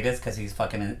can say this because he's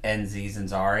fucking Aziz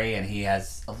Ansari and he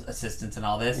has assistants and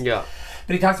all this. Yeah.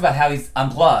 But he talks about how he's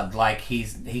unplugged. Like he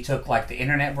took like the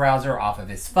internet browser off of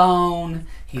his phone.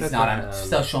 He's Good not for on him.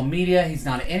 social media. He's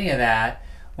not any of that.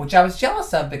 Which I was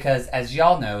jealous of because, as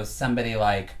y'all know, somebody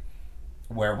like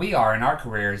where we are in our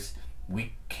careers,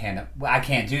 I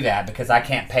can't do that because I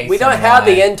can't pay. We don't have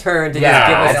the intern to Yeah, just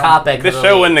give I us don't- topics. The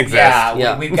show wouldn't exist. Yeah,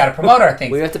 Yeah. we've got to promote our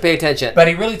things. We have to pay attention. But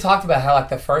he really talked about how, like,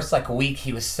 the first, week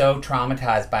he was so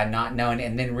traumatized by not knowing,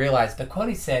 and then realized the quote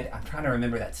he said, I'm trying to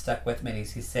remember that stuck with me,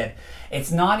 he said,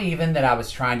 it's not even that I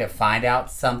was trying to find out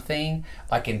something,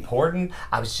 important.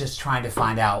 I was just trying to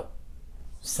find out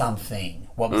something.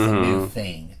 What was the new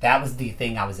thing? That was the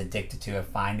thing I was addicted to, of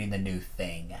finding the new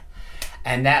thing.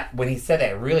 And that, when he said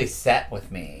that, it really set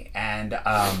with me. And,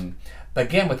 but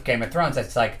again, with Game of Thrones,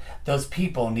 it's like, those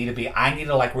people I need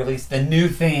to, release the new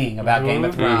thing about Game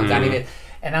of Thrones. I need it.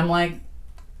 And I'm like,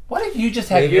 what if you just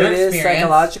have Maybe your it is experience?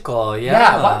 psychological. Yeah.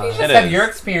 Yeah, what if you just It have is. your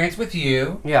experience with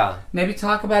you? Yeah. Maybe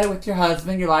talk about it with your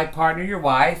husband, your life partner, your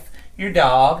wife, your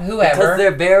dog, whoever. Because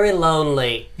they're very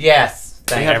lonely. Yes.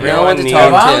 Thank have you. no one to needs, talk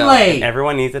to. Lonely.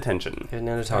 Everyone needs attention There's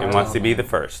no one to talk and to. wants to be the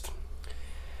first.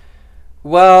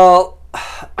 Well,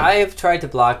 I have tried to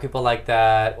block people like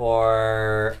that,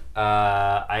 or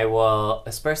I will,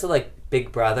 especially like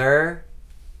Big Brother.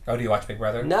 Oh, do you watch Big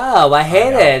Brother? No, I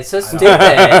hate don't. it. It's so I don't.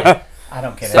 stupid. I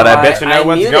don't get it. So But I bet you know I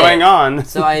what's mute going it. on.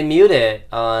 So I mute it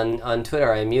on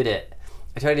Twitter. I mute it.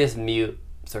 I try to just mute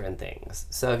certain things.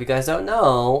 So if you guys don't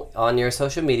know, on your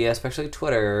social media, especially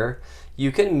Twitter,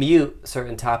 you can mute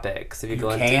certain topics. If you, go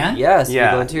can? into yes,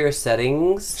 Yeah. you go into your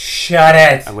settings. Shut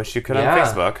it. I wish you could Yeah. on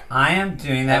Facebook. I am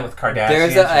doing that with Kardashians.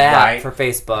 There's an app right? for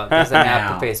Facebook. There's an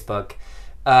app for Now. Facebook.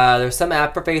 There's some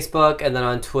app for Facebook, and then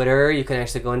on Twitter, you can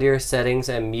actually go into your settings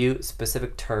and mute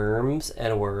specific terms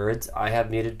and words. I have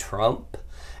muted Trump,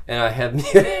 and I have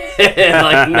muted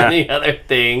like many other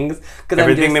things because I'm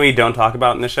Everything just that we don't talk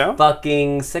about in the show.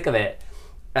 fucking sick of it.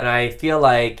 And I feel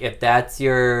like if that's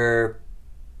your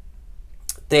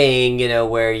thing, you know,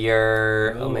 where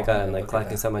you're oh my Ooh, god, I'm like look at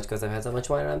collecting that. so much because I've had so much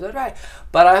wine and I'm so dry,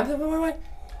 but I'm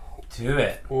Do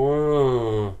it.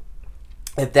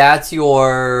 if that's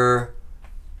your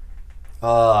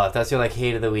like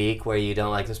hate of the week where you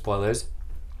don't like the spoilers,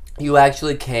 you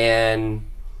actually can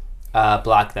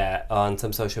block that on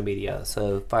some social media.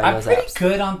 So find I'm those pretty apps.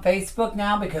 good on Facebook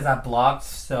now because I blocked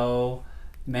so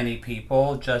many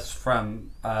people just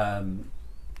from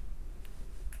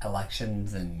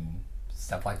elections and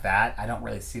stuff like that. I don't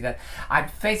really see that.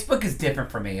 Facebook is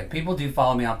different for me. If people do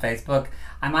follow me on Facebook,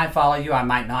 I might follow you, I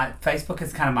might not. Facebook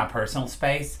is kind of my personal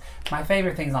space. My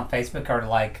favorite things on Facebook are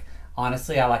like,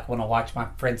 honestly, I like want to watch my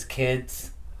friends'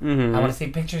 kids. Mm-hmm. I want to see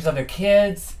pictures of their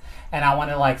kids, and I want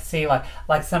to like see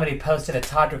like somebody posted a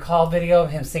Todrick Hall video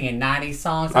of him singing 90s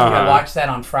songs. I'm gonna watch that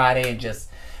on Friday and just.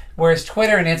 Whereas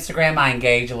Twitter and Instagram, I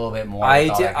engage a little bit more. I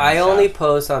with all do. that kind I of only stuff.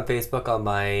 post on Facebook on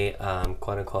my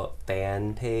quote unquote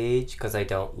fan page because I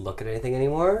don't look at anything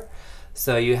anymore.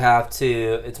 So you have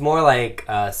to. It's more like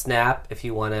Snap if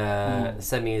you want to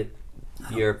send me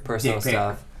your personal Dick pic.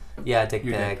 stuff. Yeah, dick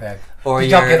Your pic. dick pic. Or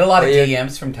Did y'all get a lot of or your-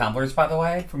 DMs from Tumblrs, by the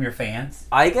way, from your fans?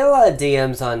 I get a lot of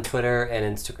DMs on Twitter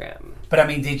and Instagram. But I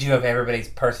mean, did you have everybody's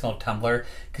personal Tumblr?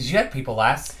 Because you had people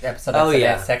last episode that Oh, said they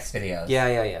yeah. had sex videos.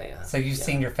 Yeah. So you've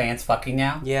seen your fans fucking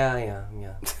now? Yeah.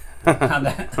 How'd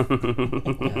that-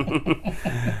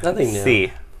 Nothing new.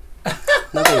 See.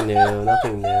 Nothing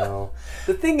new.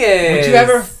 The thing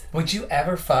is, Would you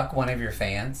ever fuck one of your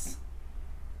fans?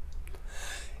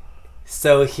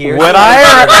 So here's Would I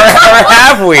or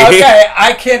have we? Okay,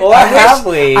 I can. Or have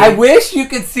we? I wish you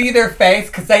could see their face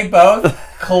because they both.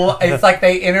 It's like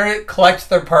they clutched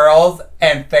their pearls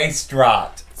and face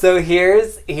dropped. So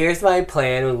here's my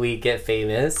plan when we get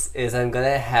famous is I'm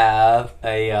gonna have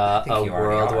a think you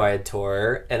already worldwide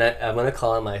tour, and I'm gonna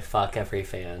call it my Fuck Every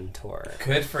Fan tour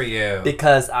Good for you.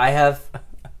 because I have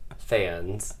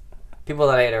fans, people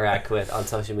that I interact with on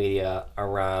social media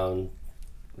around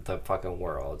the fucking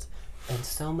world, and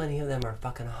so many of them are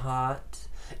fucking hot.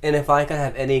 And if I could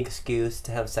have any excuse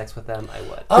to have sex with them, I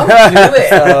would. Oh, do it.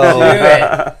 So- Do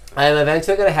it. I'm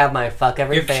eventually gonna have my Fuck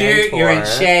Every You're Fan cute, tour. you're in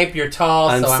shape, you're tall,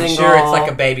 I'm so I'm single. sure it's like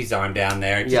a baby's arm down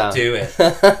there. Just do it.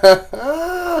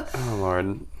 Oh,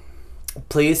 Lord.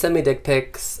 Please send me dick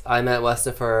pics. I'm at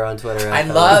Westifer on Twitter. I at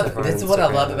love, Westifer this is on what I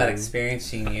love Instagram. about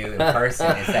experiencing you in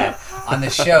person is that on the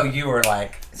show you were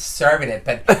like serving it,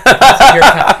 but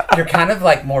you're kind of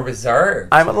like more reserved.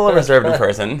 I'm a little reserved in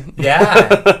person. Yeah.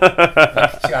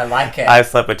 I like it. I've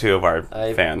slept with two of our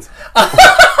fans.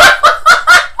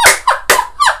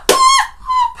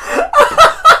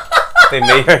 They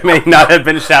may or may not have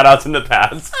been shout outs in the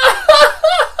past.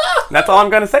 That's all I'm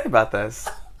going to say about this.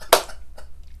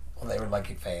 Well, they were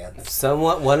lucky fans.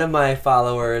 One of my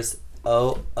followers,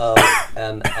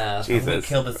 OOMF. Jesus.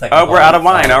 Killed the second Oh, we're out of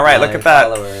one. wine. All right, look my at that.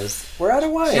 Followers. We're out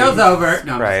of wine. Show's over.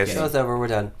 No, I'm Right. just kidding. Show's over. We're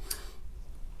done.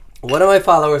 One of my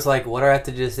followers like, what do I have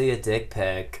to do to see a dick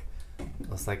pic? I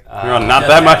was like, You're not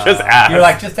that much as ask. You're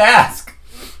like, just ask.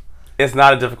 It's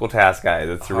not a difficult task, guys.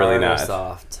 It's really not.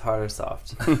 Hard or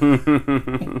soft. All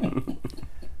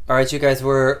right, you guys,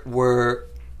 we're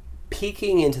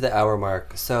peeking into the hour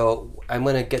mark, so I'm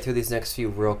gonna get through these next few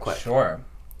real quick. Sure.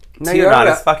 No, you're not.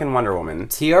 It's fucking Wonder Woman.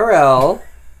 TRL,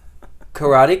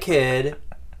 Karate Kid,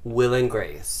 Will and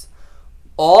Grace,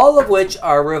 all of which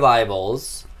are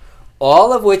revivals,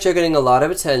 all of which are getting a lot of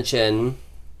attention.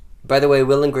 By the way,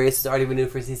 Will and Grace is already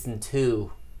renewed for season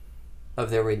 2 of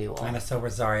their renewal. And so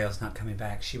Rosario's not coming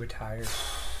back. She retired.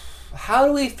 How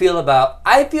do we feel about?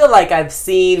 I feel like I've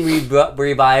seen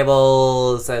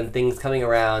revivals and things coming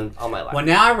around all my life. Well,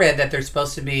 now I read that they're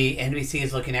supposed to be. NBC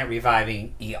is looking at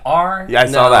reviving ER. Yeah, I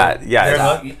saw that.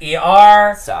 Yeah.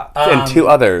 ER. Stop. And two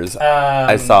others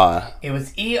I saw. It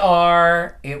was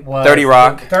ER. It was 30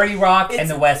 Rock. 30 Rock and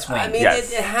The West Wing. I mean,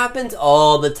 Yes. it happens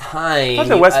all the time. I thought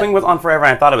the West Wing was on forever,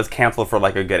 and I thought it was canceled for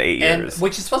like a good 8 and years.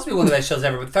 which is supposed to be one of the best shows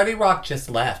ever. But 30 Rock just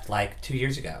left like 2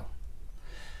 years ago.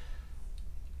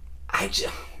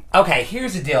 Okay,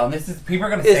 here's the deal, and this is people are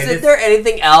going to say this. Is there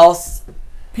anything else?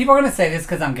 People are going to say this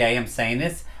because I'm gay. I'm saying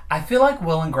this. I feel like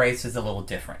Will and Grace is a little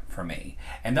different for me,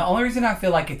 and the only reason I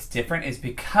feel like it's different is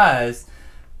because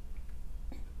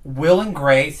Will and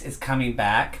Grace is coming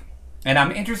back, and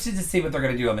I'm interested to see what they're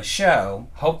going to do on the show.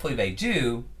 Hopefully, they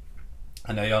do.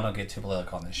 I know y'all don't get too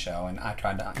political on this show, and I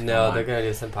tried to. No, they're going to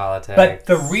do some politics. But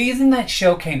the reason that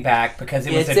show came back because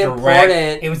it was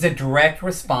important. It was a direct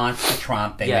response to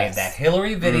Trump. They Yes. made that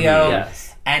Hillary video,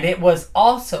 Yes. and it was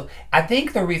also. I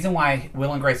think the reason why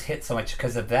Will and Grace hit so much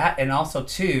because of that, and also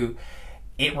too,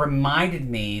 it reminded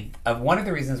me of one of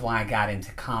the reasons why I got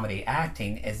into comedy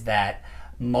acting is that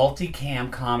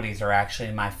multicam comedies are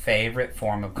actually my favorite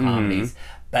form of comedies,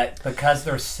 but because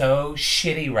they're so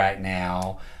shitty right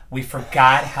now. We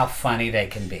forgot how funny they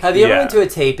can be. Have you ever Yeah. been to a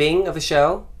taping of a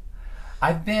show?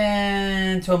 I've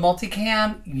been to a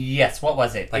multicam. Yes, what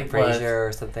was it? Like It was- Frasier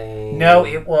or something? No,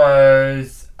 it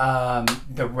was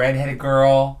the redheaded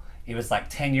girl. It was like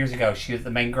 10 years ago. She was the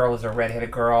main girl was a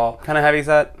redheaded girl. Kind of heavy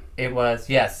set? It was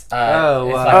yes. Oh,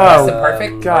 it's wow. like Less Than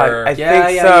Perfect. God, or- I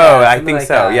think so. I think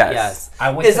so, yes.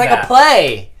 I went It's to like that. a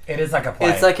play. It is like a play.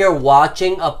 It's like you're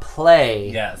watching a play.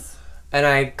 yes. And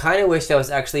I kind of wish that was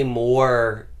actually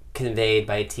more conveyed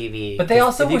by TV. But they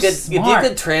also if you were could, smart. If you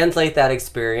could translate that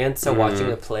experience to watching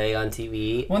a play on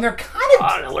TV, When they're kind of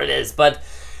I don't know what it is, but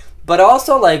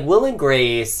also like Will and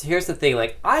Grace. Here's the thing: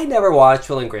 like I never watched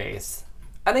Will and Grace.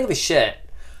 I think it was shit,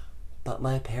 but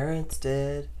my parents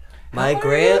did. My How old are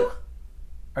grand, you?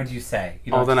 Or do you say?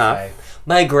 You know Old what to enough. say.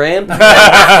 my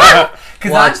grandparents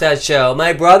 'Cause watched that show.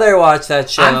 My brother watched that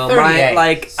show. I'm 38.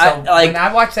 My When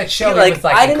I watched that show, like it was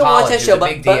like I in didn't college. watch that It show, was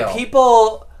a big but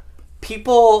deal.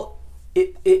 people,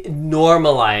 it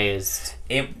normalized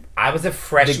I was a the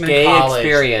freshman gay college.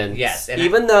 experience. Yes, and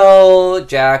even though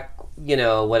Jack,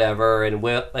 whatever, and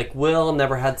Will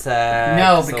never had sex.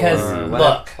 No, because, or whatever.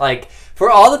 look. like for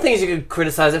all the things you could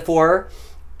criticize it for,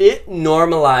 it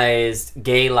normalized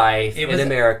gay life It in was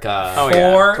America. Oh,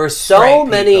 yeah. For so straight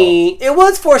many, people. it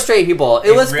was for straight people.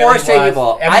 It was really for straight was.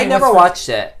 people. I mean, I it never was for- watched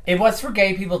it. It was for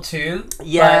gay people too.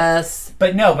 Yes.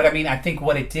 But no, but I mean, I think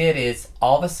what it did is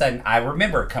all of a sudden, I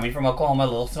remember coming from Oklahoma, a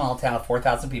little small town of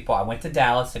 4,000 people. I went to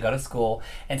Dallas to go to school,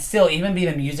 and still, even being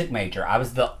a music major, I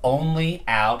was the only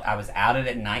out. I was outed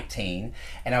at 19,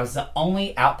 and I was the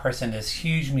only out person in this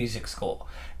huge music school.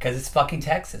 Because it's fucking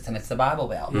Texas and it's the Bible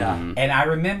Belt. Yeah. And I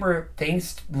remember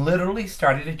things literally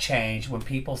started to change when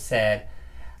people said,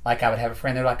 like I would have a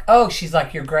friend, they're like, oh, she's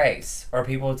like your Grace. Or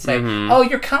people would say, oh,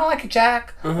 you're kind of like a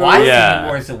Jack. Why is Yeah. he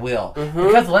more as a Will?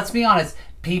 Because let's be honest,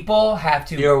 people have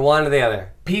to... You're one or the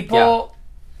other. People...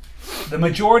 The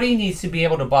majority needs to be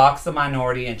able to box the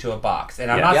minority into a box.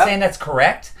 And I'm Yeah. not Yep. saying that's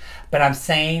correct, but I'm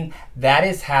saying that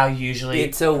is how usually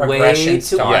It's a way progression to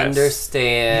starts. Yes.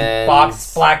 understand.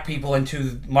 Box black people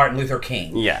into Martin Luther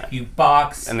King. Yeah. You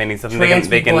box And they need something trans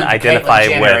they can people into identify Caitlyn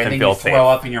Jenner, with and and then feel you safe. throw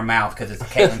up in your mouth because it's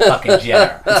Caitlyn fucking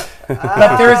Jenner.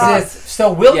 But there's this.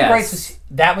 So Will and Yes.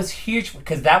 Grace was huge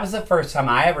because that was the first time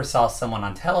I ever saw someone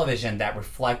on television that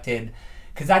reflected.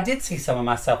 Because I did see some of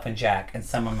myself in Jack and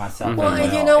some of myself in Will. Well,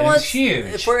 you and know it what? was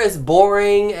huge. For as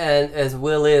boring and as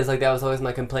Will is, like that was always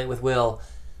my complaint with Will.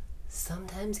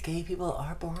 Sometimes gay people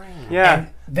are boring. Yeah. And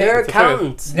They're It's the truth.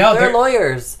 accountants. No, they're they're-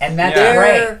 lawyers. And that's Yeah.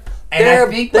 great. And they're, I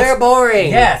think they're what's- boring.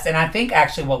 Yes, and I think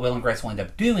actually what Will and Grace will end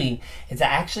up doing is I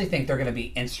actually think they're going to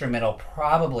be instrumental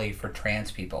probably for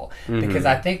trans people. Because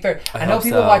I think they're... I know hope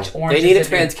people so. watch Orange They need a is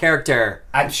the New- trans character.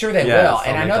 I'm sure they Yes. will.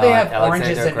 And Oh I my know they God. have Orange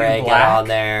is Alexander the Gray, New get on Black.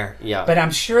 there. Yeah. But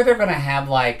I'm sure they're going to have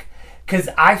like... Because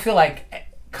I feel like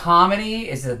comedy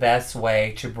is the best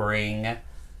way to bring...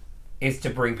 is to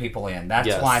bring people in. That's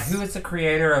Yes. why who is the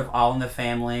creator of All in the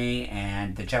Family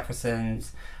and the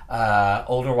Jeffersons,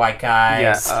 older white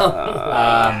guys,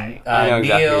 Yeah. I know exactly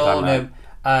what you're Neil, talking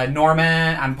about.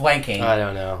 Norman, I'm blanking. I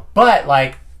don't know. But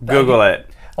like Google it.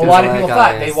 a lot of Those people white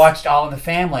thought guys. they watched All in the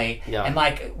Family, Yeah. and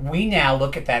like we now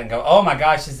look at that and go, "Oh my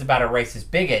gosh, this is about a racist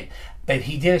bigot." But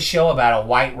he did a show about a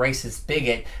white racist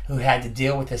bigot who had to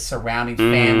deal with his surrounding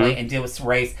family and deal with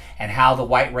race and how the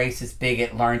white racist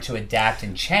bigot learned to adapt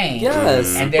and change.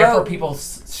 Yes. And therefore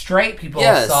straight people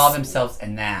saw themselves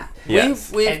in that.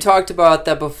 Yes. We've talked about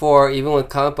that before, even with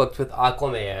comic books with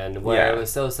Aquaman, where it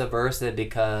was so subversive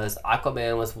because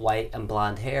Aquaman was white and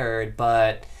blonde haired,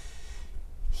 but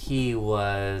he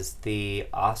was the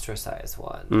ostracized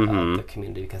one of the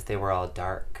community because they were all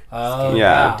dark. Oh,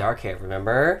 yeah. Dark hair,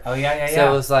 remember? Oh, yeah. So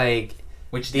it was like...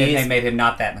 Which then they made him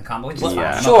not that in the comic, which is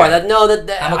fine. Sure, I'm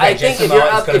okay. I think Jason if you're,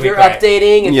 Momoa is gonna if be you're great.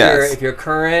 updating, Yes. if you're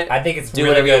current, I think it's do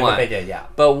really whatever you good what want. they did, yeah.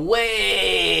 But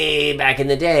way back in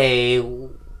the day,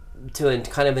 to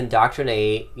kind of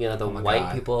indoctrinate, the white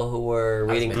God. people who were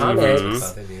I was reading meant to be comics,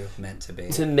 both of you, meant to be.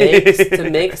 to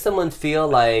make someone feel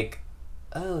like,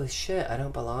 oh shit, I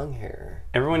don't belong here.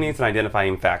 Everyone needs an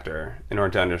identifying factor in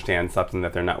order to understand something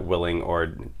that they're not willing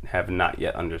or have not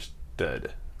yet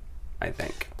understood, I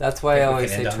think. That's why I always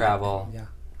say end on travel. that. Yeah.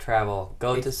 Travel.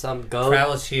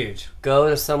 Travel is huge. Go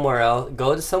to somewhere else.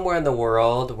 Go to somewhere in the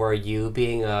world where you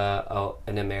being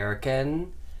an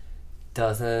American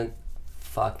doesn't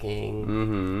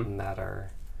fucking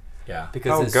matter. Yeah.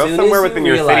 Because go soon somewhere as within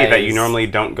you your city that you realize- normally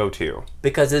don't go to.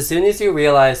 Because as soon as you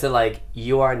realize that, like,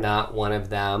 you are not one of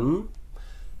them,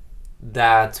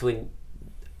 that's when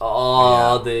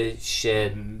all the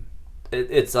shit.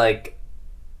 It's like,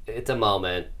 it's a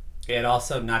moment. And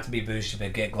also, not to be bougie,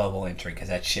 but get global entry because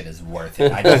that shit is worth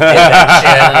it. I just did that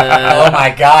shit. Oh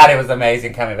my god, it was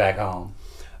amazing coming back home.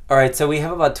 All right, so we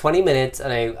have about 20 minutes,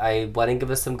 and I want to give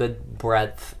us some good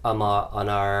breadth on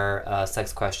our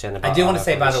sex question. About I do want to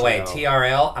say, by the show. way,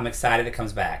 TRL, I'm excited it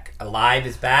comes back. Alive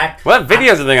is back. What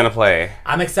videos are they going to play?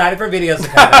 I'm excited for videos to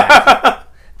come back.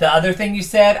 The other thing you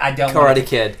said, I don't want Karate it.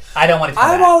 Kid. I don't want it to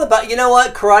come I'm back. all about, you know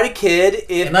what, Karate Kid.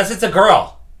 Unless it's a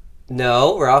girl.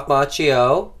 No, Ralph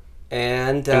Macchio.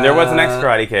 And there was an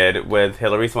ex-Karate Kid with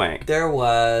Hilary Swank. There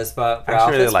was, but I Ralph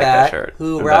actually really is like back. that shirt.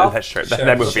 Who, That- Ralph? That shirt. Sure,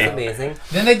 That Which movie. is amazing.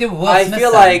 Then they do Will I Smith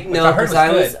feel son, like which no, I heard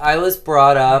because good. I was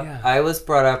brought up. Yeah. I was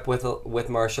brought up with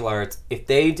martial arts. If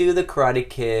they do the Karate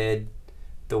Kid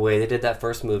the way they did that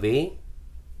first movie,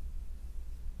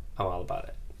 I'm all about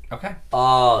it. Okay.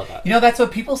 All about it. You know, that's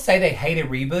what people say. They hate a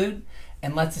reboot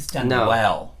unless it's done No.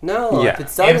 well. No, Yeah. if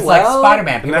it's done It was well, like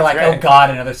Spider-Man. People were that's like, oh great. god,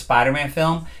 another Spider-Man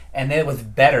film. And then it was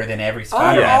better than every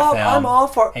Spider-Man film. I'm all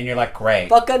for And you're like, great.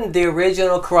 fucking the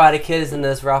original Karate Kid is in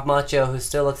this. Ralph Macchio, who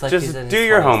still looks like he's in Just his do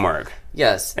your 20s. homework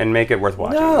Yes. and make it worth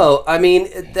watching. No, I mean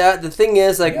the thing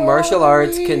is, like, martial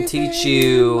arts can teach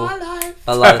you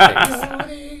a lot of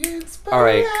things. All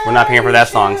right. We're not paying for that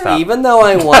song. Stop. Even though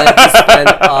I wanted to spend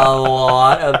a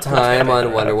lot of time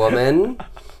on Wonder Woman,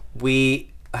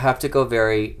 we have to go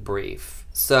very brief.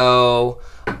 So,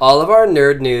 all of our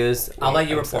nerd news. I'll let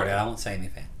you I'm report sorry. it. I won't say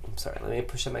anything. I'm sorry. Let me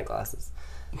push up my glasses.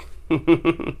 A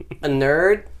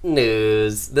nerd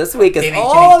news this week is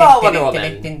all about Wonder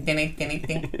Woman.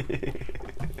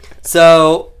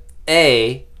 So,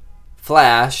 A,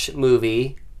 Flash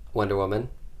movie, Wonder Woman.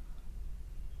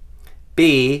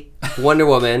 B, Wonder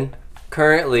Woman,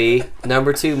 currently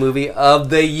number 2 movie of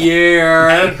the year.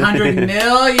 800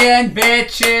 million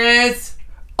bitches.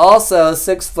 Also,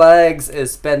 Six Flags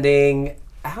is spending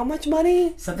how much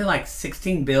money Something like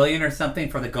 16 billion or something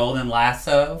for the Golden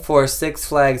Lasso. for Six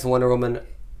Flags Wonder Woman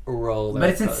roller But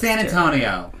it's in San coaster?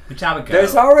 Antonio, which I would go.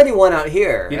 There's already one out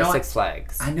here You know at what? Six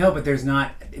Flags. I know, but there's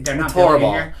not. They're not It's building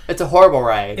horrible. here. It's a horrible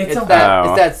ride. It's It's a- that, Oh.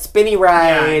 it's that spinny Yeah.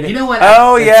 ride. You know what?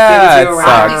 Oh It yeah, spins it you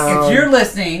sucks. around. If you're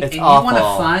listening It's and you want to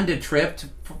awful. fund a trip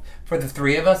for the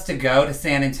three of us to go to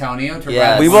San Antonio to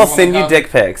Yes. ride We the will Wonder send you Woman dick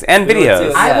pics and We will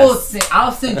videos. too. I will. Yes.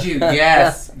 I'll send you.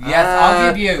 Yes, yes. I'll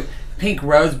give you pink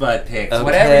rosebud pics. Okay.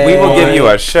 Whatever. We will Boy. give you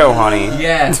a show, honey.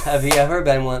 Yes. Have you ever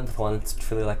been with one that's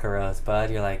truly like a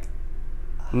rosebud? You're like,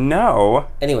 No.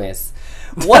 anyways,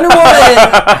 Wonder Woman,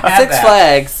 had Six that.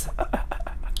 Flags.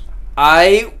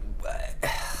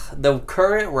 The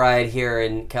current ride here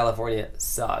in California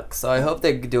sucks, so I hope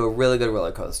they do a really good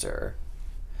roller coaster.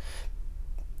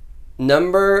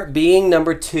 Being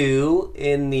number 2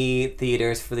 in the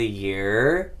theaters for the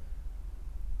year.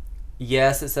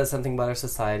 Yes, it says something about our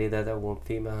society that one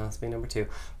female has to be number 2,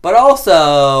 but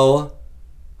also,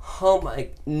 oh my,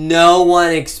 no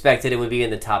one expected it would be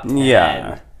in the top 10.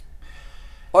 Yeah.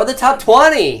 Or the top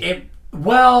 20.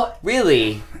 Well,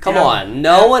 Really? Come Yeah. on.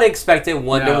 No one expected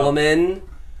Wonder No. Woman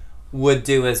would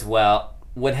do as well.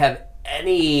 Would have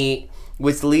any...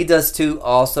 Which leads us to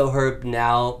also her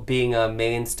now being a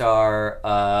main star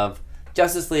of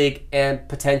Justice League and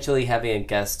potentially having a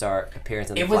guest star appearance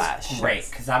in The it was Flash. great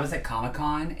because I was at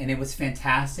Comic-Con and it was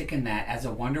fantastic in that as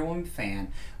a Wonder Woman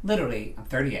fan, literally, I'm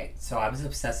 38, so I was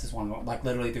obsessed with Wonder Woman. Like,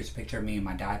 literally, there's a picture of me in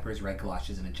my diapers, red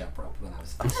galoshes, and a jump rope when I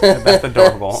was 5. That's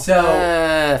adorable.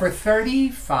 So, for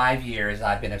 35 years,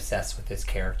 I've been obsessed with this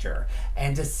character.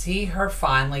 And to see her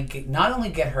finally not only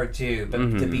get her due, but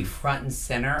to be front and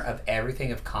center of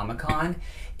everything of Comic-Con,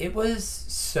 it was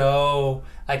so...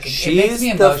 Like, it makes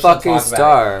me emotional the fucking to talk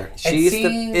star. about it. She's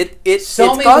And it's so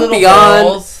it's many gone little beyond.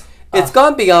 girls, It's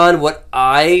gone beyond what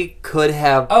I could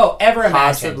have ever imagined.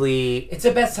 possibly It's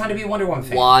the best time to be a Wonder Woman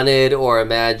fan. wanted or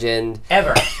imagined.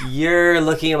 Ever. You're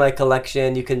looking at my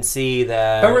collection, you can see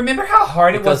that. But remember how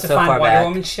hard it was goes to so find far Wonder back.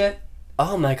 Woman shit?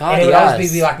 Oh my god, And it would yes.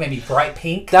 always be like maybe bright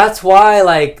pink. That's why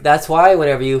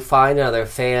whenever you find another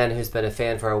fan who's been a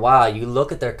fan for a while, you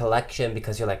look at their collection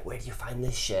because you're like, where did you find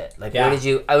this shit? Like, Yeah. where did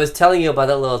you... I was telling you about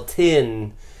that little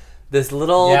tin. This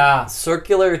little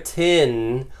circular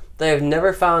tin that I've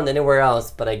never found anywhere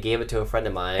else, but I gave it to a friend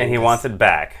of mine. And he wants it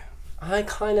back. I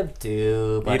kind of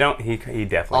do, but You don't. He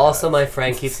definitely. also does. my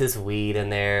friend keeps his weed in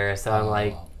there, so I'm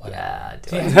like, yeah,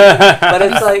 do it. But But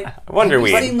it's like, Wonder have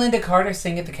you Weed. seen Linda Carter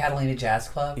sing at the Catalina Jazz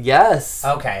Club? yes.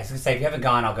 Okay, I was going to say, if you haven't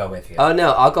gone, I'll go with you. Oh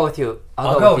no, I'll go with you.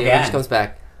 I'll go with you when again. she comes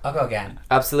back. I'll go again.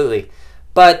 Absolutely.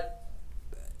 But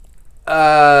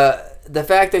the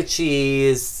fact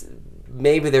that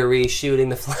maybe they're reshooting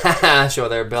the Flash or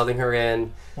they're building her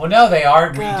in. Well, no, they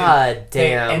are. God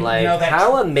damn!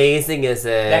 How amazing is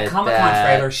it? That Comic-Con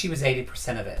trailer, she was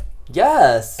 80% of it.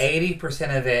 Yes.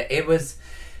 80% of it. It was...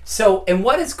 So, and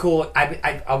what is cool,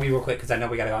 I'll be real quick because I know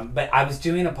we got to go on, but I was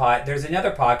doing there's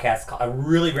another podcast, a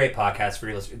really great podcast for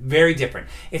your listeners, very different.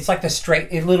 It's like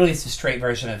it literally is the straight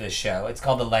version of this show. It's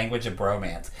called The Language of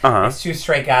Bromance. Uh-huh. It's two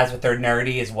straight guys, but they're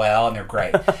nerdy as well, and they're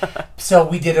great. So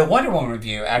we did a Wonder Woman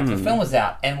review after the film was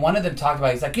out, and one of them talked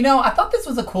about, he's like, I thought this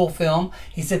was a cool film.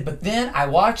 He said, but then I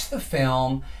watched the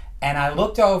film, and I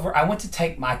looked over, I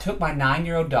took my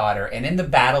 9-year-old daughter, and in the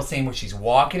battle scene where she's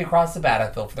walking across the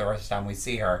battlefield for the first time we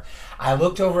see her, I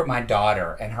looked over at my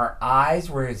daughter, and her eyes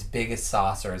were as big as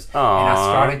saucers. Aww. And I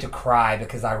started to cry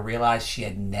because I realized she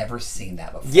had never seen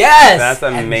that before. Yes. That's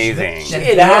amazing.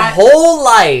 In her whole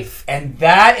life. And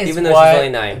that is Even though what she's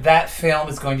only 9. that film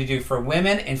is going to do for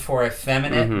women and for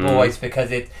effeminate boys,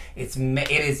 because it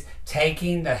is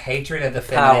taking the hatred of the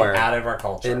feminine out of our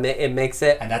culture. It makes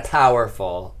it And that's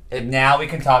powerful. And now we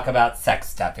can talk about sex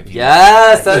stuff. If you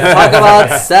Yes, let's talk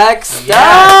about sex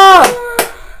stuff.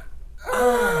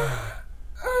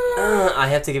 I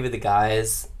have to give you the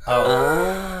guys.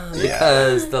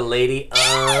 Because the lady.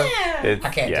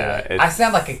 I can't do it. I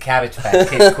sound like a Cabbage Patch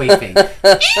Kid squeaking.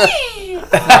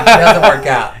 It doesn't work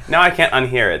out. Now I can't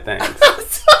unhear it. Thanks.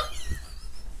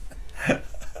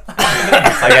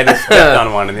 Like I just stepped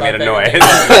on one and they made a noise.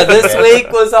 This week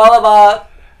was all about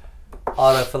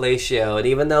autofellatio, and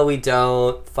even though we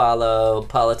don't follow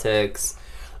politics,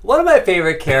 one of my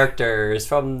favorite characters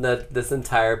from this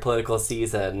entire political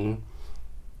season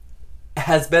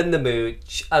has been the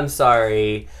Mooch. I'm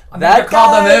sorry. That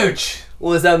called the Mooch.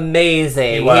 Was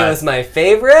amazing. He was my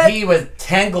favorite. He was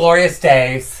 10 glorious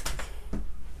days.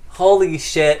 Holy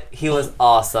shit, he was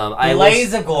awesome.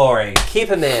 Blaze of glory. Keep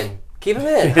him in.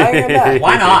 Hire him back.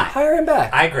 Why not? Hire him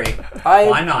back. I agree.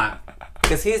 Why not?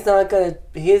 Because he's not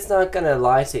gonna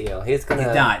lie to you. He's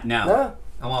not. No.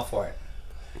 I'm all for it.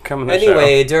 Come on the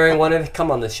Anyway,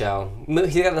 come on the show.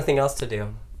 He's got nothing else to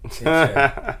do.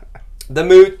 show. The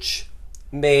Mooch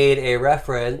made a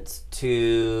reference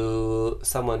to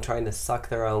someone trying to suck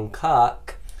their own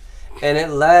cock, and it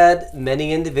led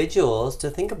many individuals to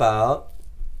think about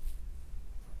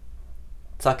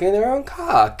sucking their own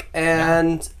cock.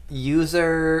 And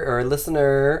user or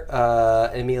listener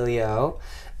Emilio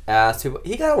asked who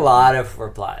he got a lot of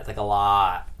replies, like a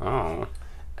lot. Oh.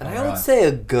 And I would say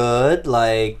a good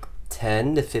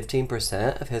 10 to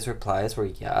 15% of his replies were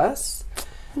yes.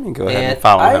 Let me go ahead and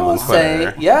follow him on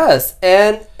Twitter. Say yes.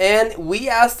 And we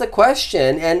asked the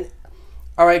question, and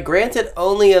all right, granted,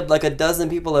 only a dozen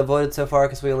people have voted so far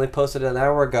because we only posted it an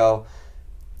hour ago.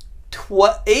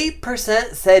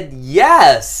 8% said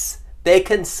yes. They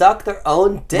can suck their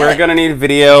own dick. We're gonna need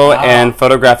video and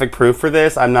photographic proof for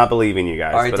this. I'm not believing you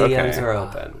guys. Our but DMs okay. are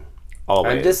open.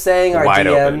 Always. I'm just saying our Wide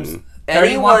DMs. open.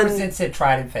 31% said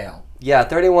tried and failed. Yeah,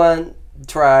 31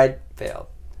 tried, failed.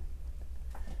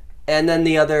 And then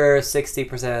the other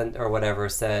 60% or whatever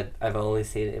said, I've only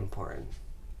seen it in porn.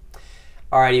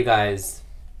 Alright, you guys.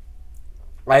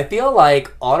 I feel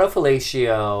like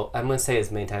autofellatio, I'm going to say it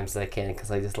as many times as I can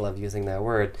because I just love using that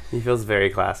word. He feels very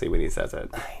classy when he says it.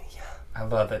 I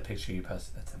love that picture you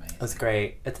posted. That's amazing. That's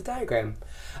great. It's a diagram.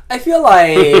 I feel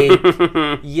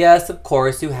like, yes, of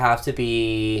course, you have to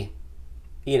be,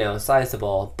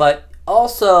 sizable. But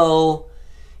also,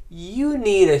 you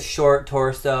need a short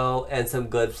torso and some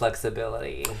good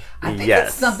flexibility. I think Yes.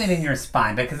 it's something in your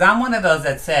spine because I'm one of those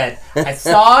that said I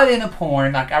saw it in a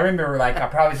porn. Like I remember, like I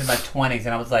probably was in my 20s,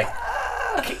 and I was like,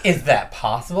 "Is that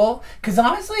possible?" Because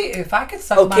honestly, if I could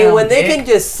suck my Okay, own when they dick, can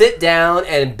just sit down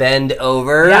and bend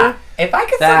over. yeah, if I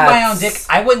could suck my own That's- dick,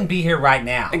 I wouldn't be here right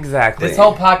now. Exactly. This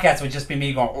whole podcast would just be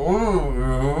me going,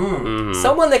 ooh.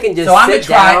 Someone that can just So I'm sit a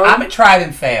try. down. I'm a tried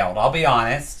and failed. I'll be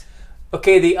honest.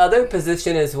 Okay, the other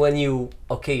position is when you're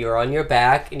on your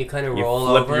back and you kind of You roll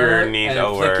flip over your knees and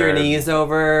over. flick your knees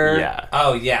over. Yeah.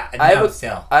 Oh yeah, I no, have,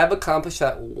 still. I've accomplished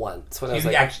that once when I was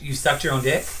You like actually you sucked your own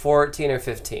dick. 14 or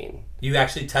 15. You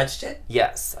actually touched it.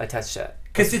 Yes, I touched it.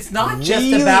 Because it's not just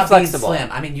Really about flexible. being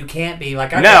slim. I mean, you can't be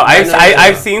like. No, I've no, no.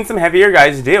 I've seen some heavier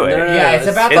guys do it. No, no, Yeah, it's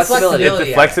about the It's flexibility. the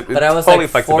of it. But I was totally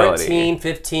like flexibility. 14,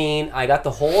 15. I got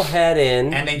the whole head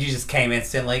in, And then you just came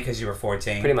instantly because you were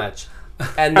 14. pretty much.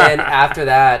 And then after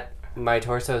that, my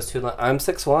torso is too long. I'm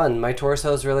 6'1". My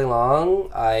torso is really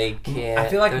long. I can't. I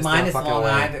feel like there's mine no is fucking long way.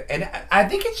 either, and I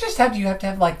think it's just you have to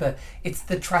have like it's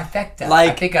the trifecta. I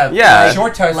Like- think a Yeah.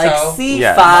 short torso. Like Long C5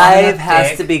 enough has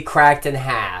dick. to be cracked in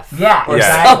half. Yeah, Or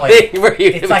exactly. something for you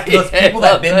It's to like be those people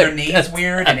that bend their able knees to-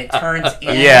 weird and it turns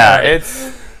in. Yeah,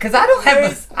 it's because I don't have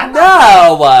this. I'm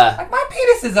not, No. like my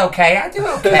penis is okay. I do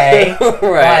okay.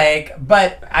 Right. Like,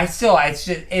 but I still,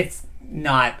 it's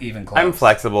not even close. I'm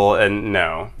flexible and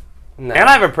no. No. And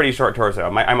I have a pretty short torso.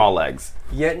 I'm all legs.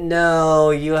 No,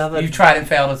 you have a You've tried and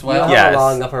failed as you well. have Yes. a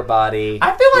long upper body.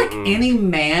 I feel like any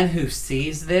man who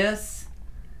sees this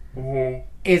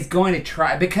is going to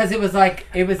try because it was.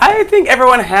 I think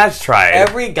everyone has tried.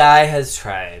 Every guy has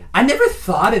tried. I never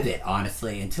thought of it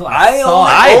honestly until I I saw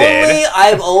I it. did.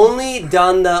 I've only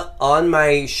done the on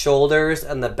my shoulders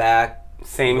and the back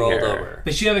Same rolled here. over.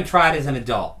 But you haven't tried as an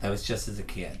adult. That was just as a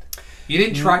kid. You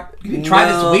didn't try. You didn't try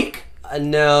No. this week.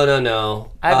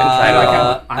 No. I haven't tried like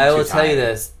it. I'm I too will tell you tired.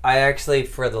 this. I actually,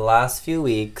 for the last few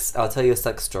weeks, I'll tell you a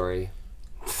sex story.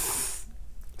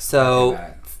 So,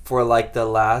 Okay. for like the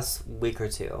last week or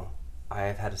two, I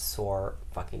have had a sore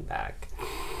fucking back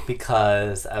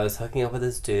because I was hooking up with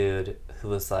this dude who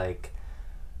was like,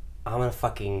 I want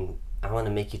to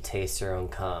make you taste your own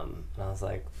cum. And I was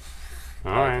like,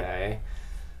 All right.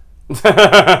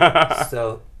 okay.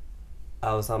 So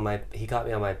he got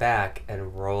me on my back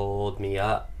and rolled me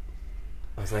up.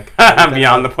 I was like,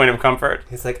 Beyond the point of comfort.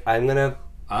 He's like, I'm gonna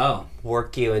Oh,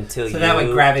 work you until so you that way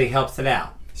gravity helps it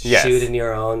out. Yes. shoot in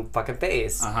your own fucking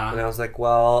face. Uh-huh. And I was like,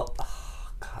 well,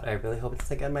 God, I really hope it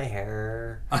doesn't get in my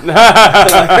hair. I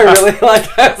really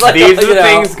I was like, These are you the know,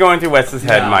 things going through Wes's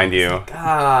head, Yeah. mind you. God,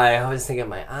 I hope it doesn't get in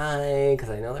my eye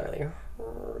because I know that really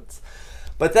hurts.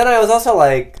 But then I was also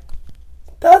like,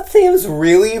 that seems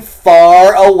really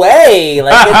far away.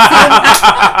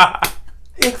 Like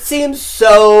it seems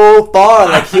so far.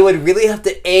 Like he would really have to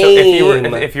So aim.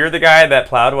 if you're the guy that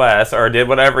plowed Wes or did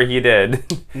whatever he did,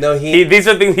 No, these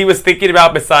are things he was thinking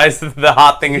about besides the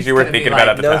hot things He's you were gonna be thinking like, about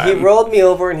at the no, time. he rolled me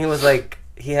over and he was like,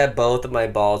 he had both of my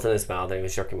balls in his mouth and he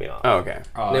was jerking me off. Oh, okay.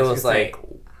 Oh, And I it was was gonna say, like,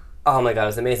 oh my God, it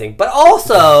was amazing. But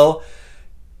also,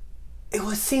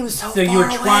 seemed so so far you were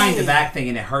trying away. the back thing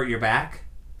and it hurt your back.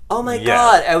 Oh my Yes.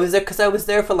 God, I was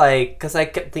there because I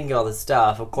kept thinking all this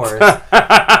stuff, of course.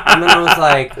 And then I was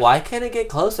like, why can't I get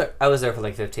closer? I was there for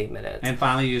like 15 minutes. And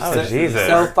finally you Oh, said, Jesus.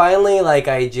 So finally, I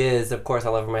jizzed, of course,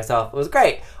 all over myself. It was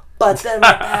great. But then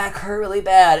my back hurt really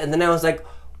bad. And then I was like,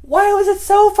 why was it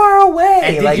so far away?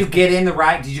 And did you get in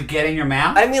did you get in your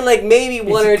mouth? I mean, maybe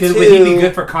one or two. Would he be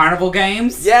good for carnival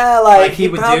games? Yeah, Like, he he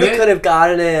would do probably it? could have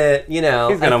gotten it, He's gonna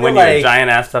I win feel you a like- giant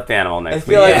ass stuffed animal I next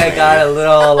feel week. like I got a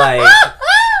little,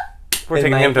 We're in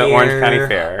taking my him to Orange ear. County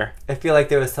Fair. I feel like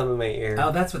there was some in my ear.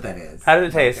 Oh, that's what that is. How did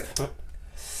it taste?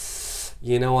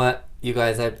 You know what? You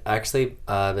guys, I've actually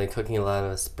been cooking a lot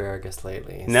of asparagus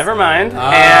lately. Never so- mind. Oh.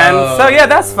 And so yeah,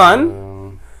 that's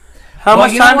fun. How Well,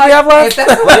 much you know time do we have what? left? If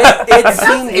that's But it if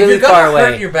seemed if really you're gonna far hurt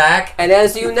away. your back, And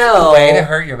as you a know, way to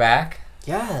hurt your back.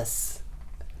 yes,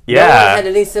 no one Yeah. had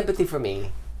any sympathy for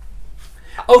me.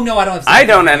 Oh no, I don't have. I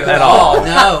don't sympathy for you at all.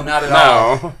 No, not at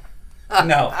all. No,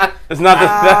 No, it's not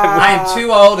I am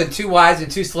too old and too wise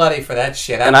and too slutty for that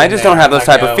shit. and I just don't have those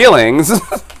type of feelings.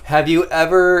 Have you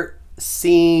ever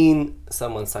seen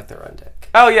someone suck their own dick?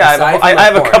 Oh yeah, Aside from I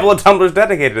have a porn. couple of tumblers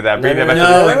dedicated to that. No, no, Maybe No,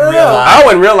 I in should- real life. Oh,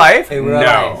 in real life? In real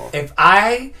No. life.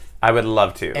 I would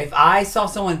love to. If I saw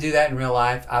someone do that in real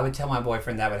life, I would tell my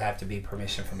boyfriend that would have to be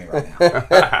permission from me right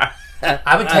now.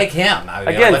 I would take him. I would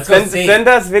be like, Again, let's go see. send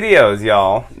us videos,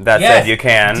 y'all, that Yes, said you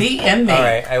can. DM me. All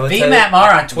right, I will Be tell you- Matt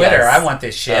Maher on Twitter. Yes. I want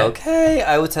this shit. Okay,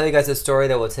 I will tell you guys a story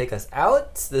that will take us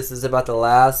out. This is about the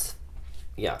last.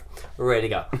 Yeah, we're ready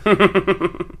to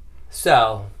go.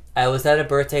 So, I was at a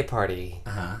birthday party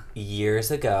Uh-huh. years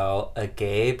ago, a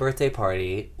gay birthday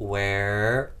party,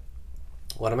 where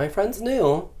one of my friends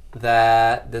knew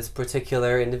that this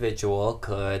particular individual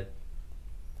could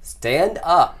stand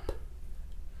up,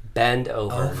 bend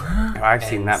over, Oh, I've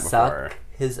seen and that suck before.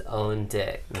 his own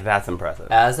dick That's impressive.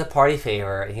 as a party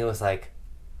favor. And he was like,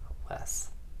 Wes,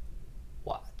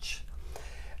 watch.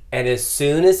 And as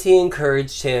soon as he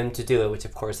encouraged him to do it, which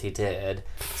of course he did,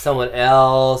 someone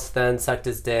else then sucked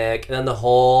his dick, and then the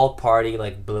whole party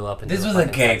like blew up. Into This a was a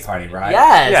fucking gay sex party, right?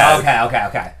 Yes. Yeah.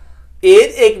 Okay.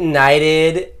 It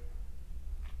ignited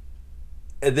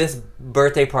this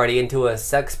birthday party into a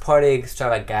sex party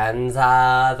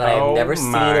extravaganza that Oh I've never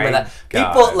seen. my About that.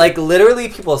 God. People, like, literally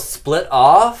people split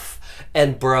off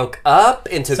and broke up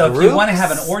into So groups. if you want to have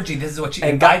an orgy, this is what you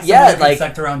And invite got- yeah, someone to like,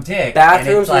 suck their own dick. Bathrooms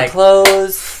and it's were like,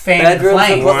 closed. fan and Bedrooms were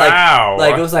flame. closed. Wow.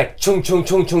 Like it was like chung chung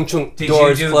chung chung chung. Did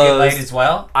Doors you closed. get laid as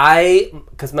well?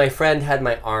 Because my friend had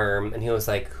my arm and he was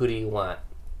like, "Who do you want?"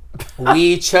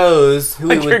 We chose who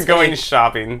Like we you're would going take.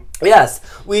 shopping. Yes,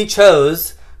 we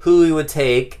chose who we would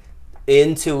take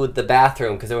into the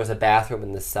bathroom because there was a bathroom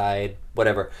in the side,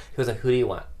 whatever. He was like, "Who do you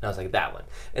want?" And I was like, "That one."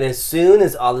 And as soon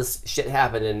as all this shit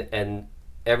happened and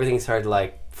everything started to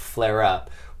like flare up,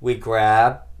 we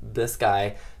grabbed this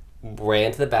guy,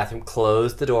 ran to the bathroom,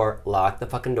 closed the door, locked the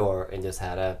fucking door, and just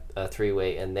had a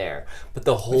three-way in there. But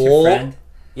the With whole your friend?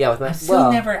 yeah, with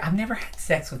my I've never had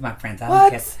sex with my friends. I What?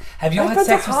 don't get. Have you My all had friends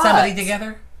sex are with somebody hot.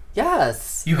 together?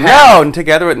 yes. You have. No, and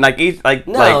together with like each like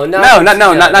No, like not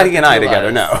not he and I two of together.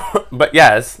 us. No, but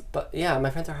yes, But yeah, my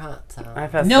friends are hot. So.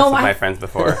 I've had No, sex with I- my friends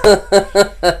before.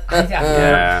 I've Yeah.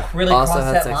 never really Also crossed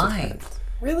had that sex with line. friends.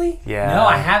 Really? Yeah. No,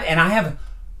 I have, and I have.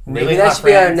 Maybe Really that hot should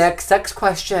be our friends. next sex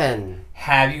question.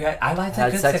 Have you had? I like to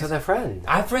Had good sex sex. with a friend.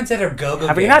 I have friends that are go-go.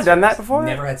 Have we not done that before?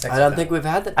 Never had sex. I don't with think them. we've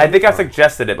had that. I think I before.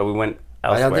 suggested it, but we went I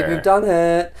elsewhere. don't think we've done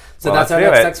it. So Well, that's our let's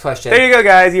do next it. sex question. There you go,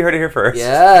 guys. You heard it here first.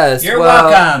 Yes. You're well,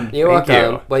 welcome. You're Thank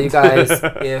welcome. you. Well, you guys,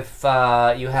 if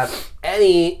you have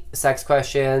any sex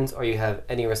questions or you have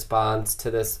any response to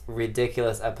this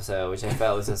ridiculous episode, which I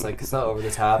felt was just like so over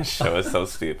the top. This show is so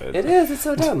stupid. It is. It's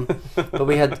so dumb. But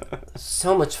we had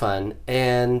so much fun.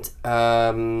 And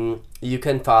you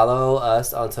can follow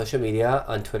us on social media.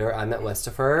 On Twitter, I'm at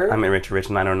Westifer. I'm at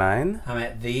RichRich909. I'm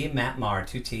at the Matt Marr,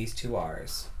 2 T's, 2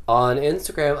 R's. On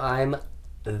Instagram, I'm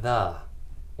the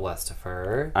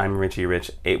Westifer. I'm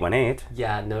RichieRich818.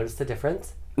 Yeah, notice the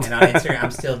difference? And on Instagram,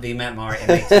 I'm still the Matt Marr,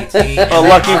 M-A-T-T. Well,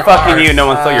 lucky fucking you, no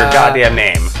one stole your goddamn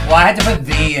name. Well, I had to put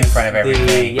the in front of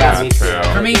everything. Yeah, me too. true.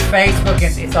 For me, Facebook,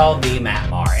 it's all the Matt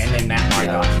Marr, and then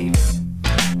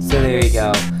MattMarr.tv. So there you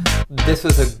go. This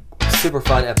was a super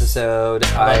fun episode.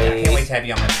 I can't wait to have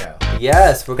you on my show.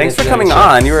 Yes, we're Thanks gonna for see you coming the show.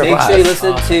 on. You were a Make sure you blast.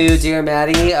 listen Awesome. to Dear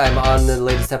Maddie. I'm on the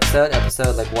latest episode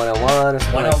like 101 or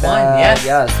something 101, like that.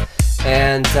 yes.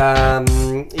 And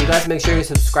you guys make sure you're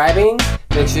subscribing.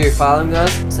 Make sure you're following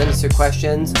us. Send us your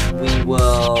questions. We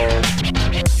will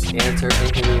answer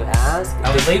anything you ask.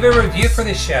 I would leave a review for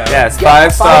the show. Yes, Yeah,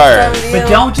 5 stars. review. But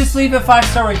don't just leave a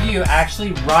 5-star review.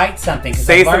 Actually, write something. 'cause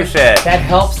Say I've some learned shit. That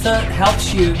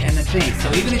helps you in the thing. So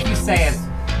even if you say as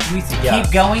we say, Yeah.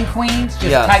 keep going, Queens, just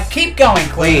Yeah. type keep going,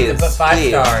 Queens, and put 5 Please,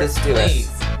 stars. just do it. Please.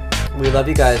 We love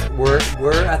you guys. We're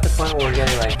at the point where we're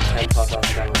getting like 10, 12,000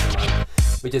 downloads a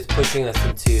month, which is pushing us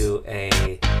into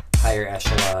a higher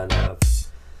echelon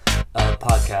of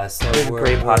podcasts. So We have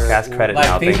great podcast credit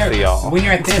now, these thanks to y'all. When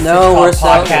you're at this, No, it's we're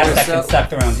called so- podcasts we're that so- can suck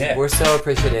their own dick. We're so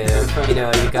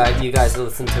appreciative. You guys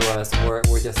listen to us. We're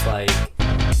just like,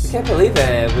 we can't believe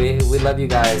it. We love you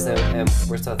guys and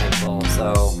we're so thankful.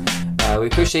 So we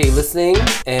appreciate you listening,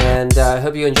 and I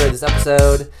hope you enjoyed this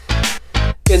episode.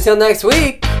 Until next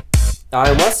week,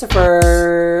 I'm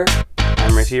Westifer.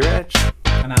 I'm Richie Rich.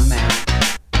 And I'm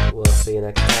Matt. We'll see you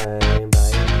next time.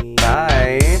 Bye.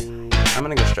 Bye. I'm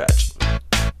gonna go stretch.